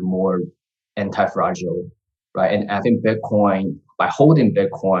you more anti-fragile, right? And I think Bitcoin, by holding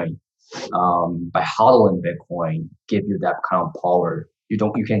Bitcoin, by hodling Bitcoin, give you that kind of power. You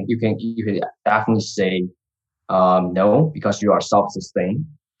can definitely say no, because you are self-sustained.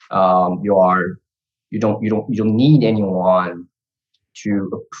 You don't need anyone to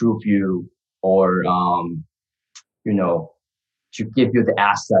approve you, or you know to give you the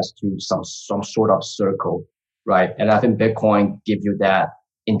access to some sort of circle, right? And I think Bitcoin give you that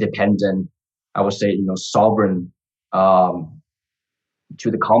independent, I would say, sovereign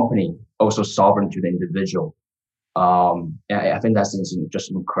to the company, also sovereign to the individual. I think that's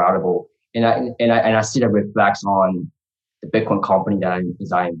just incredible, and I see that reflects on the Bitcoin company that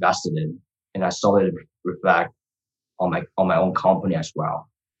I invested in, and I saw it reflect on my own company as well.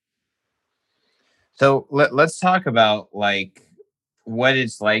 So let's talk about like what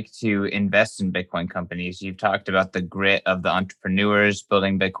it's like to invest in Bitcoin companies. You've talked about the grit of the entrepreneurs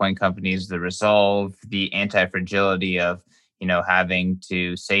building Bitcoin companies, the resolve, the anti-fragility of, having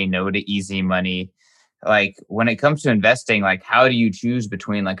to say no to easy money. Like when it comes to investing, like how do you choose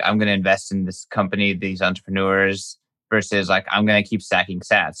between like I'm going to invest in this company, these entrepreneurs versus like I'm going to keep stacking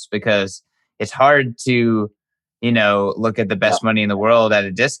sats? Because it's hard to, look at the Yeah. best money in the world at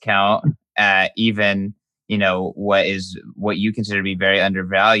a discount at even what you consider to be very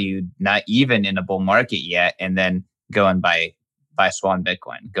undervalued, not even in a bull market yet, and then go and buy Swan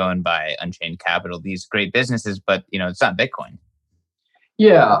Bitcoin, go and buy Unchained Capital, these great businesses, but it's not Bitcoin.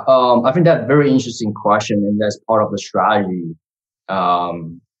 Yeah, I think that's very interesting question, and that's part of the strategy,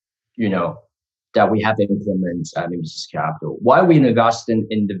 um, you know, that we have to implement at Mises Capital. Why we invest in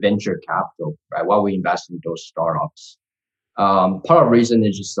the venture capital, right? Why we invest in those startups? Part of the reason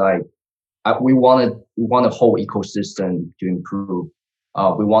is just like we want the whole ecosystem to improve.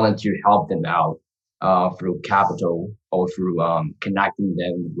 We wanted to help them out through capital, or through connecting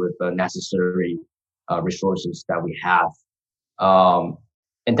them with the necessary resources that we have. Um,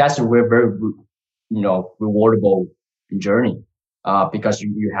 and that's a very rewardable journey, because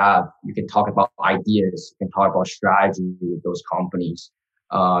you can talk about ideas, you can talk about strategy with those companies,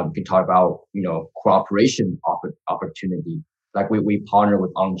 you can talk about cooperation opportunity. Like we partner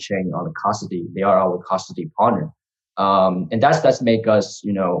with Onchain on the custody; they are our custody partner, and that's make us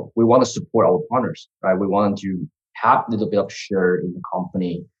we want to support our partners, right? We want to have a little bit of share in the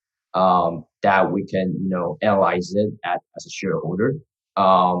company, that we can analyze it as a shareholder,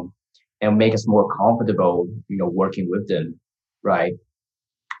 um, and make us more comfortable working with them, right?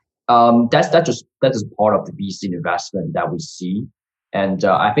 That is part of the VC investment that we see, and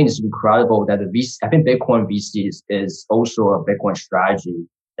I think it's incredible that the VC. I think Bitcoin VC is also a Bitcoin strategy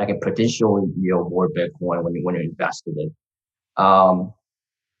that can potentially yield more Bitcoin when you invested in it. Um,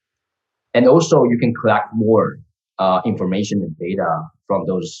 and also you can collect more information and data from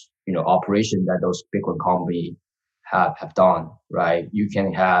those operations that those Bitcoin company have done, right? You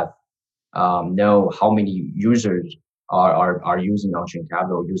can have know how many users are using on-chain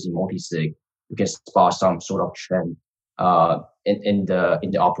capital, using multi-sig. You can spot some sort of trend in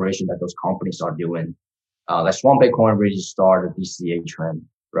the operation that those companies are doing. Like Swan Bitcoin really started the DCA trend,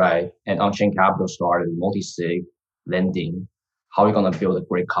 right? And on-chain capital started multi-sig lending. How are we gonna build a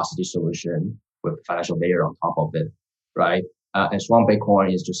great custody solution with financial layer on top of it, right? and Swan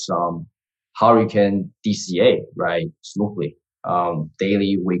Bitcoin is just how you can DCA, right, smoothly,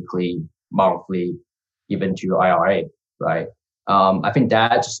 daily, weekly, monthly, even to your IRA, right? I think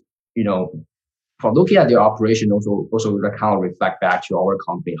that's, from looking at the operation, also kind of reflect back to our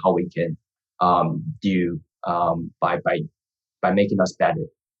company how we can do by making us better.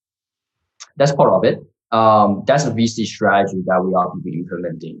 That's part of it. That's a VC strategy that we are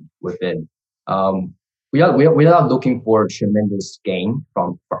implementing within. We are not looking for tremendous gain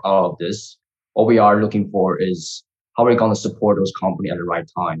from all of this. What we are looking for is how we're going to support those companies at the right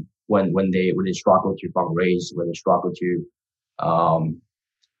time when they struggle to fundraise, when they struggle to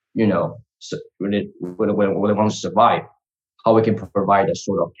when they want to survive, how we can provide a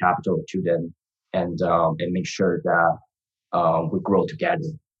sort of capital to them and make sure that we grow together.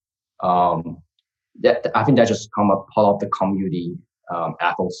 That I think that just come a part of the community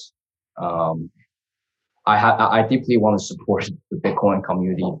ethos. I deeply want to support the Bitcoin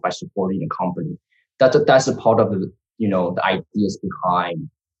community by supporting the company. That's a part of the ideas behind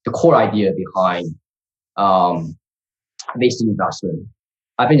the core idea behind VC investment.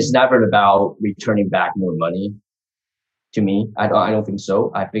 I think it's never about returning back more money. To me, I don't think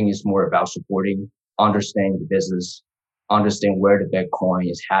so. I think it's more about supporting, understanding the business, understand where the Bitcoin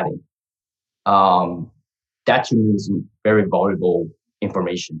is heading. That to me is very valuable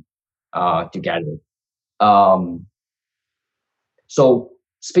information to gather. So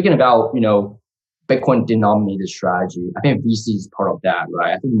speaking about Bitcoin denominated strategy, I think VC is part of that,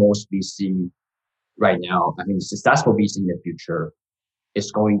 right? I think most VC right now, I mean, successful VC in the future is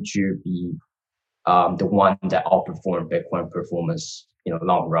going to be the one that outperform Bitcoin performance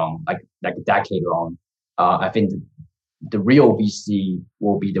long run, like a decade long. I think the real VC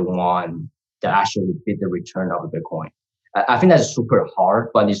will be the one that actually beat the return of the Bitcoin. I think that's super hard,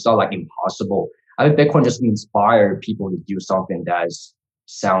 but it's not like impossible. I think Bitcoin just inspire people to do something that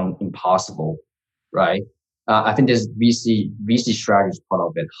sound impossible, right? I think this VC strategy is part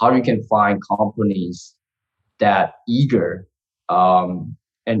of it. How you can find companies that eager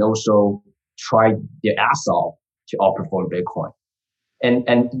and also try their ass off to outperform Bitcoin,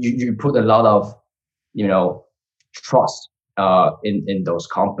 and you put a lot of trust in those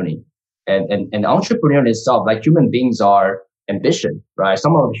companies, and entrepreneur itself, like human beings are ambition, right?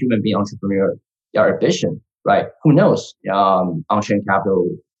 Some of the human being entrepreneur are ambition, right? Who knows? On-chain capital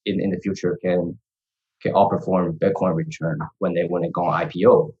in the future can outperform Bitcoin return when they go on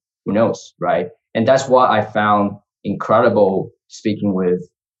IPO. Who knows, right? And that's what I found incredible speaking with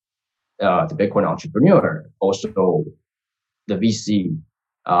the Bitcoin entrepreneur, also the VC,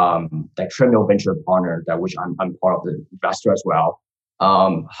 that Trimble Venture Partner, that which I'm part of the investor as well.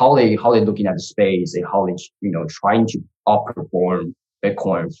 How they looking at the space, and how they trying to outperform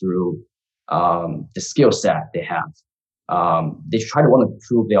Bitcoin through the skill set they have. They try to want to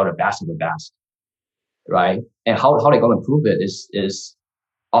prove they are the best of the best, right? And how they going to prove it is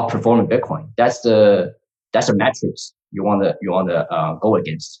outperforming Bitcoin. That's the metrics you want to go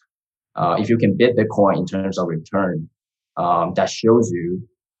against. If you can beat Bitcoin in terms of return, that shows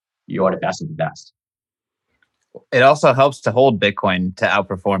you are the best of the best. It also helps to hold Bitcoin to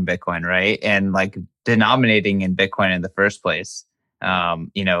outperform Bitcoin, right? And like denominating in Bitcoin in the first place. A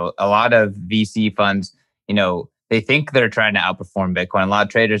lot of VC funds, they think they're trying to outperform Bitcoin. A lot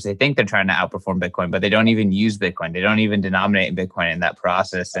of traders, they think they're trying to outperform Bitcoin, but they don't even use Bitcoin. They don't even denominate in Bitcoin in that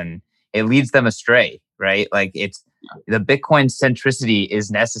process. And it leads them astray, right? Like it's the Bitcoin centricity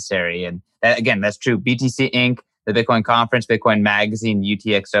is necessary. And that, again, that's true. BTC Inc., the Bitcoin Conference, Bitcoin Magazine,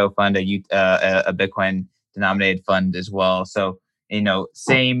 UTXO fund, a Bitcoin denominated fund as well. So,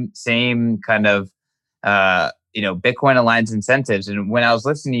 same kind of, Bitcoin aligns incentives. And when I was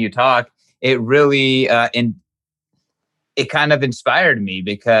listening to you talk, it really, it kind of inspired me,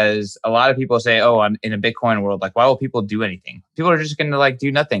 because a lot of people say, oh, I'm in a Bitcoin world. Like, why will people do anything? People are just going to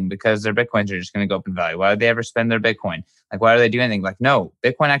do nothing because their Bitcoins are just going to go up in value. Why would they ever spend their Bitcoin? Like, why do they do anything? Like, no,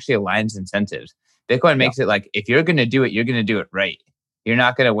 Bitcoin actually aligns incentives. Bitcoin makes it like, if you're going to do it, you're going to do it right. You're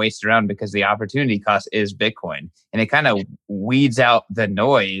not going to waste around, because the opportunity cost is Bitcoin. And it kind of weeds out the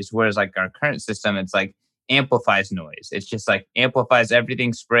noise. Whereas like our current system, it's like amplifies noise. It's just like amplifies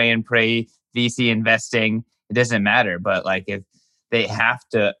everything, spray and pray, VC investing. It doesn't matter. But like if they have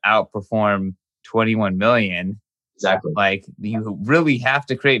to outperform 21 million, exactly, like you really have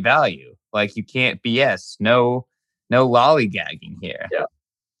to create value. Like you can't BS. No lollygagging here. Yeah.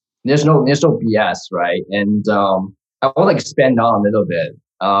 There's no BS, right? And I want to expand on a little bit.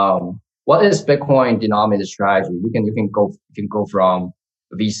 What is Bitcoin denominated strategy? You can go from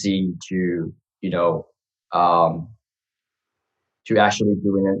VC to to actually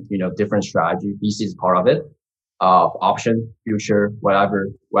doing different strategy. VC is part of it. option, future, whatever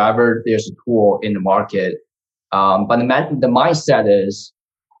there's a tool in the market. But the mindset is,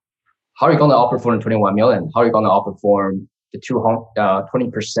 how are you going to outperform the 21 million? How are you going to outperform the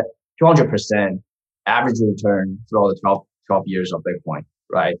 20%, 200% average return throughout the 12 years of Bitcoin,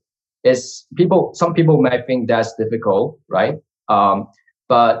 right? Some people might think that's difficult, right?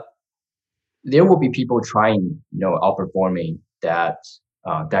 But there will be people trying, outperforming that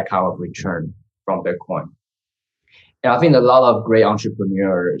kind of return from Bitcoin. And I think a lot of great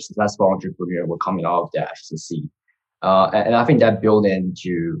entrepreneurs, successful entrepreneurs, were coming out of that to see. And I think that built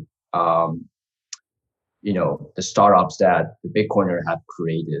into the startups that the Bitcoiner have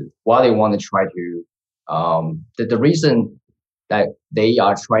created. Why they want to try to the reason that they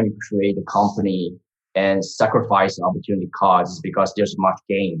are trying to create a company and sacrifice opportunity costs is because there's much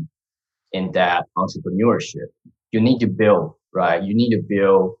gain in that entrepreneurship. You need to build, right? You need to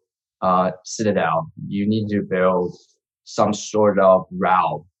build Citadel. You need to build some sort of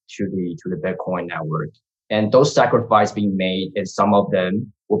route to the Bitcoin network. And those sacrifices being made, and some of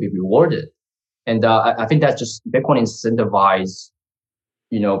them will be rewarded. And I think that's just Bitcoin incentivize,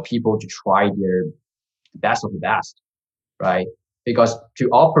 people to try their best of the best, right? Because to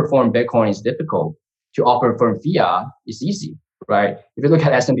outperform Bitcoin is difficult. To outperform fiat is easy, right? If you look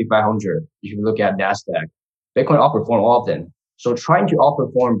at S&P 500, if you look at NASDAQ, Bitcoin outperform all of them. So trying to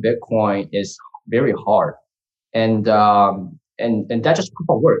outperform Bitcoin is very hard. And that just proof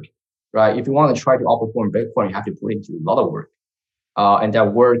of work, right? If you want to try to outperform Bitcoin, you have to put into a lot of work. And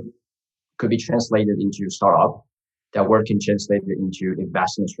that work could be translated into startup. That work can translate it into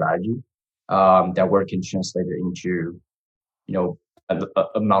investment strategy. That work can translate it into,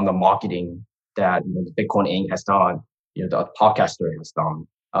 amount of marketing that the Bitcoin Inc. has done, the podcaster has done.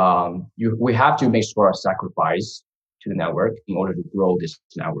 We have to make sure a sacrifice to the network in order to grow this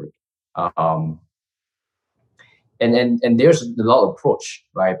network. And there's a lot of approach,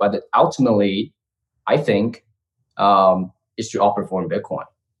 right? But ultimately, I think is to outperform Bitcoin,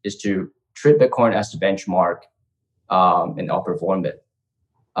 is to treat Bitcoin as the benchmark and outperform it.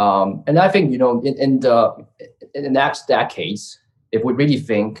 And I think, in the next decades, if we really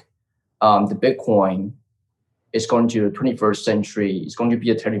think the Bitcoin is going to the 21st century, it's going to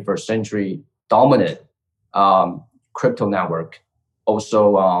be a 21st century dominant crypto network,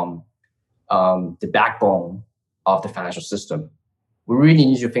 also the backbone of the financial system. We really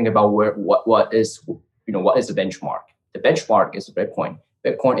need to think about what is the benchmark. The benchmark is Bitcoin.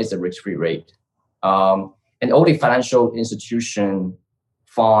 Bitcoin is the risk-free rate. And all the financial institution,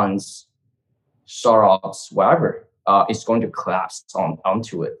 funds, startups, whatever, is going to collapse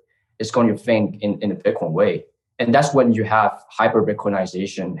onto it. It's going to think in a Bitcoin way. And that's when you have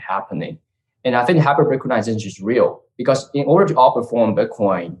hyper-Bitcoinization happening. And I think hyper-Bitcoinization is real because in order to outperform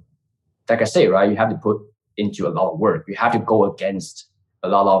Bitcoin, like I say, right, you have to put into a lot of work. You have to go against a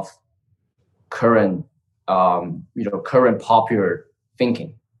lot of current popular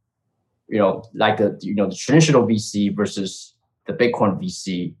thinking. Like the traditional VC versus the Bitcoin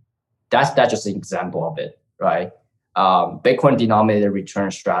VC. That's just an example of it, right? Bitcoin denominated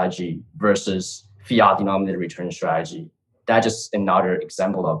return strategy versus fiat denominated return strategy. That's just another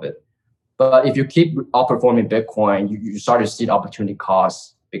example of it. But if you keep outperforming Bitcoin, you start to see the opportunity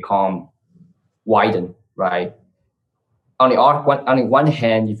costs become widen, right? On the one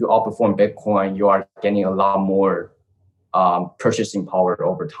hand, if you outperform Bitcoin, you are getting a lot more purchasing power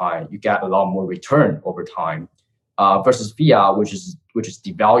over time. You get a lot more return over time versus fiat, which is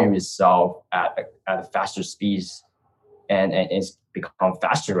devaluing itself at a faster speeds and it's become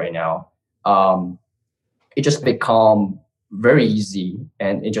faster right now. It just become very easy,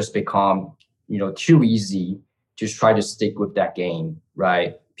 and it just become too easy to try to stick with that game,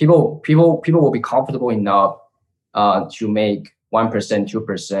 right? People will be comfortable enough to make 1%,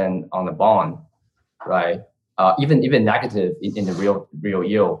 2% on the bond, right? Even negative in the real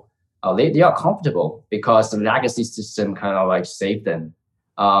yield. They are comfortable because the legacy system kind of like saved them.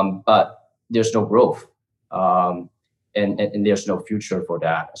 But there's no growth. And there's no future for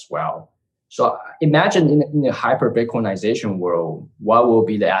that as well. So imagine in a hyper Bitcoinization world, what will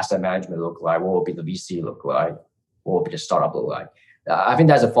be the asset management look like? What will be the VC look like? What will be the startup look like? I think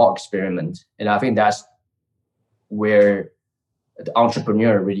that's a thought experiment. And I think that's where the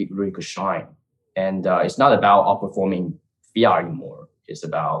entrepreneur really could shine. And it's not about outperforming fiat anymore. It's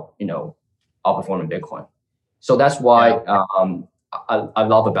about, outperforming Bitcoin. So that's why I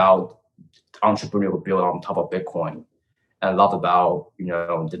love about entrepreneur who build on top of Bitcoin. I love about,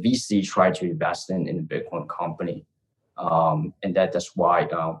 the VC try to invest in a Bitcoin company. And that's why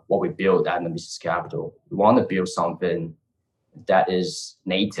what we build at Nemesis Capital, we want to build something that is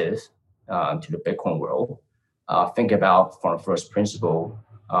native to the Bitcoin world. think about from first principle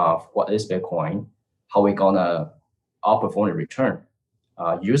of what is Bitcoin, how we're gonna outperform the return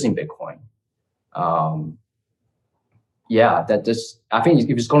using Bitcoin. Yeah, that just I think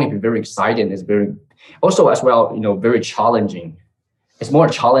it's going to be very exciting. It's very also as well, very challenging. It's more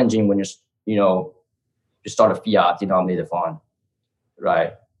challenging when you start a fiat denominated fund,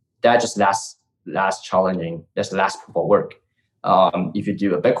 right? That just less challenging. That's less proof of work. If you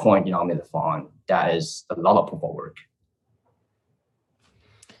do a Bitcoin denominated fund, that is a lot of proof of work.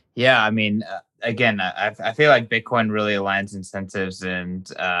 Yeah, I mean, again, I feel like Bitcoin really aligns incentives, and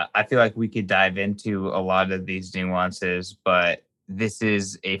I feel like we could dive into a lot of these nuances, but this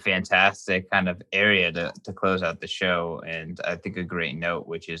is a fantastic kind of area to close out the show. And I think a great note,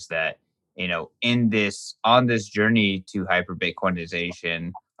 which is that, on this journey to hyper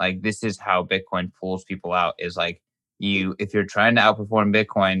Bitcoinization, like this is how Bitcoin pulls people out is like, if you're trying to outperform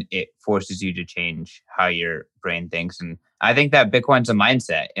Bitcoin, it forces you to change how your brain thinks. And I think that Bitcoin's a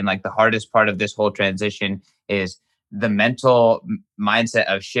mindset. And like the hardest part of this whole transition is the mental mindset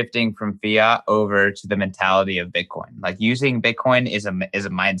of shifting from fiat over to the mentality of Bitcoin. Like using Bitcoin is a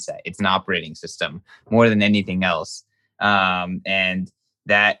mindset. It's an operating system more than anything else. And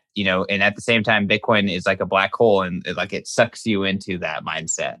that, and at the same time, Bitcoin is like a black hole, and it sucks you into that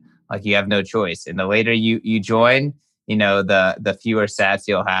mindset. Like you have no choice. And the later you join, the fewer sats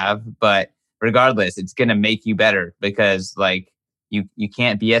you'll have. But regardless, it's going to make you better because like you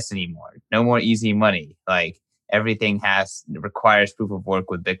can't BS anymore. No more easy money. Like everything requires proof of work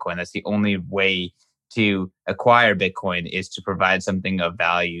with Bitcoin. That's the only way to acquire Bitcoin, is to provide something of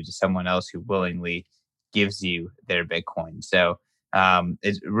value to someone else who willingly gives you their Bitcoin. So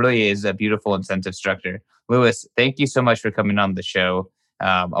it really is a beautiful incentive structure. Louis, thank you so much for coming on the show.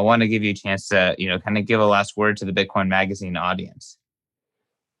 I want to give you a chance to, kind of give a last word to the Bitcoin Magazine audience.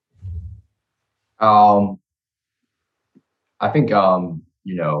 I think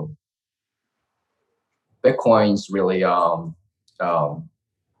Bitcoin's really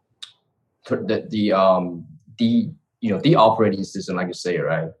the operating system, like you say,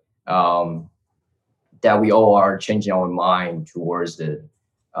 right? That we all are changing our mind towards it.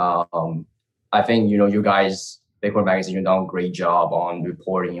 I think you guys, Bitcoin Magazine, you've done a great job on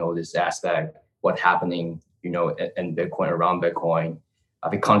reporting all this aspect, what's happening, in Bitcoin, around Bitcoin. I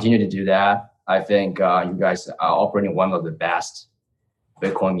think continue to do that. I think you guys are operating one of the best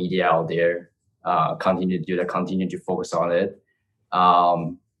Bitcoin media out there. Continue to do that. Continue to focus on it.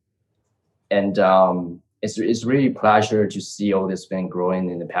 It's really a pleasure to see all this thing growing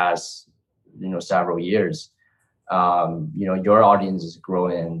in the past, several years. Your audience is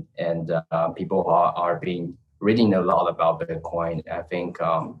growing, and people are being reading a lot about Bitcoin. I think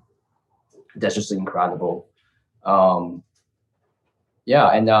that's just incredible.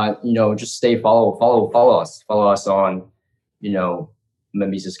 Just follow us on,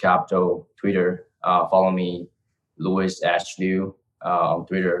 Mimesis Capital Twitter. Follow me, Louis H. Liu, on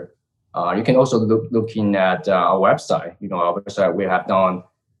Twitter. You can also looking at our website. Our website, we have done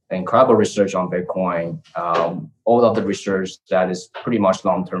incredible research on Bitcoin. All of the research that is pretty much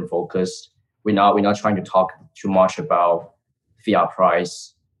long-term focused. We're not trying to talk too much about fiat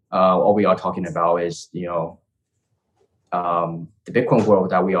price. All we are talking about is the Bitcoin world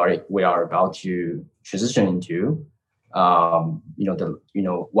that we are about to transition into.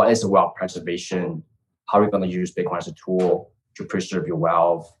 What is the wealth preservation? How are we going to use Bitcoin as a tool to preserve your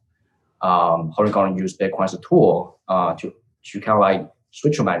wealth? How are we going to use Bitcoin as a tool to kind of like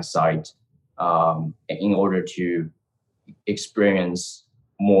switch your mindset in order to experience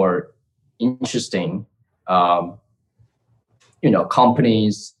more interesting,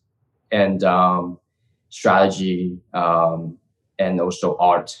 companies and strategy, and also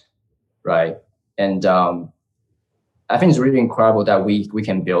art, right? And I think it's really incredible that we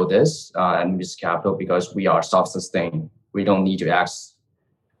can build this at Mimesis Capital, because we are self-sustained. We don't need to ask,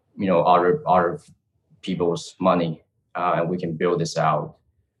 other people's money, and we can build this out.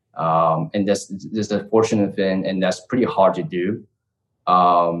 And that's the fortunate thing, and that's pretty hard to do.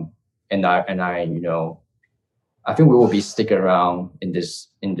 I think we will be sticking around in this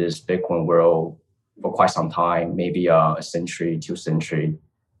Bitcoin world for quite some time, maybe a century, 2 centuries.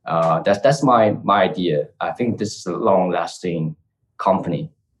 That's my idea. I think this is a long-lasting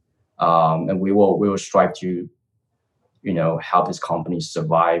company, and we will strive to, help this company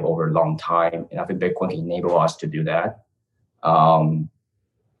survive over a long time. And I think Bitcoin can enable us to do that. And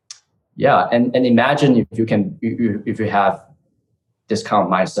imagine if you have this kind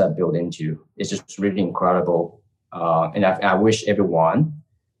of mindset built into, it's just really incredible. And I wish everyone,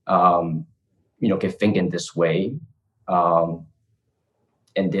 can think in this way.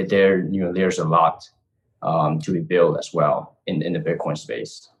 And there's a lot to be built as well in the Bitcoin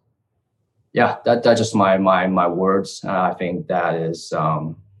space. Yeah, that's just my words. I think that is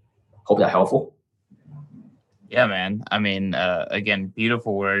hope that helpful. Yeah, man. I mean, again,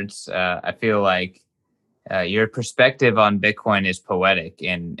 beautiful words. I feel like your perspective on Bitcoin is poetic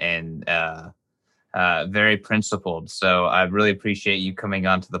and very principled. So I really appreciate you coming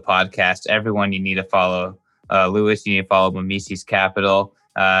onto the podcast. Everyone, you need to follow Louis. You need to follow Mimices Capital.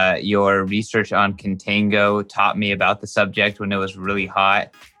 Your research on Contango taught me about the subject when it was really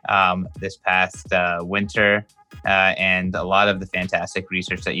hot this past winter. And a lot of the fantastic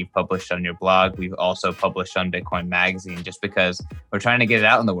research that you've published on your blog, we've also published on Bitcoin Magazine, just because we're trying to get it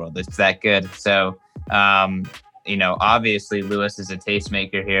out in the world. It's that good. So, obviously Louis is a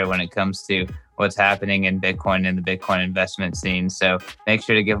tastemaker here when it comes to what's happening in Bitcoin and the Bitcoin investment scene. So make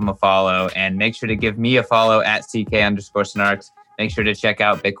sure to give him a follow, and make sure to give me a follow at CK_Snarks. Make sure to check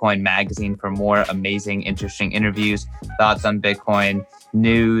out Bitcoin Magazine for more amazing, interesting interviews, thoughts on Bitcoin,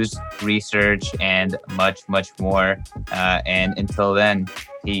 news, research, and much, much more. And until then,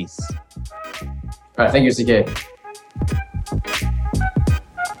 peace. All right. Thank you, CK.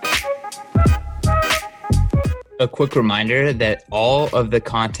 A quick reminder that all of the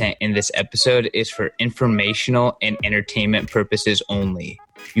content in this episode is for informational and entertainment purposes only.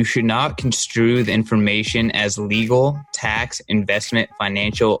 You should not construe the information as legal, tax, investment,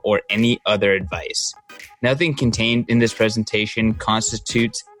 financial, or any other advice. Nothing contained in this presentation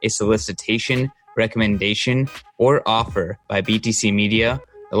constitutes a solicitation, recommendation, or offer by BTC Media,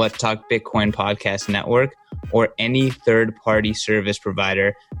 the Let's Talk Bitcoin podcast network, or any third-party service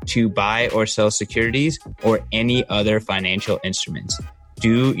provider to buy or sell securities or any other financial instruments.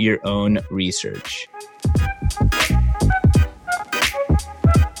 Do your own research.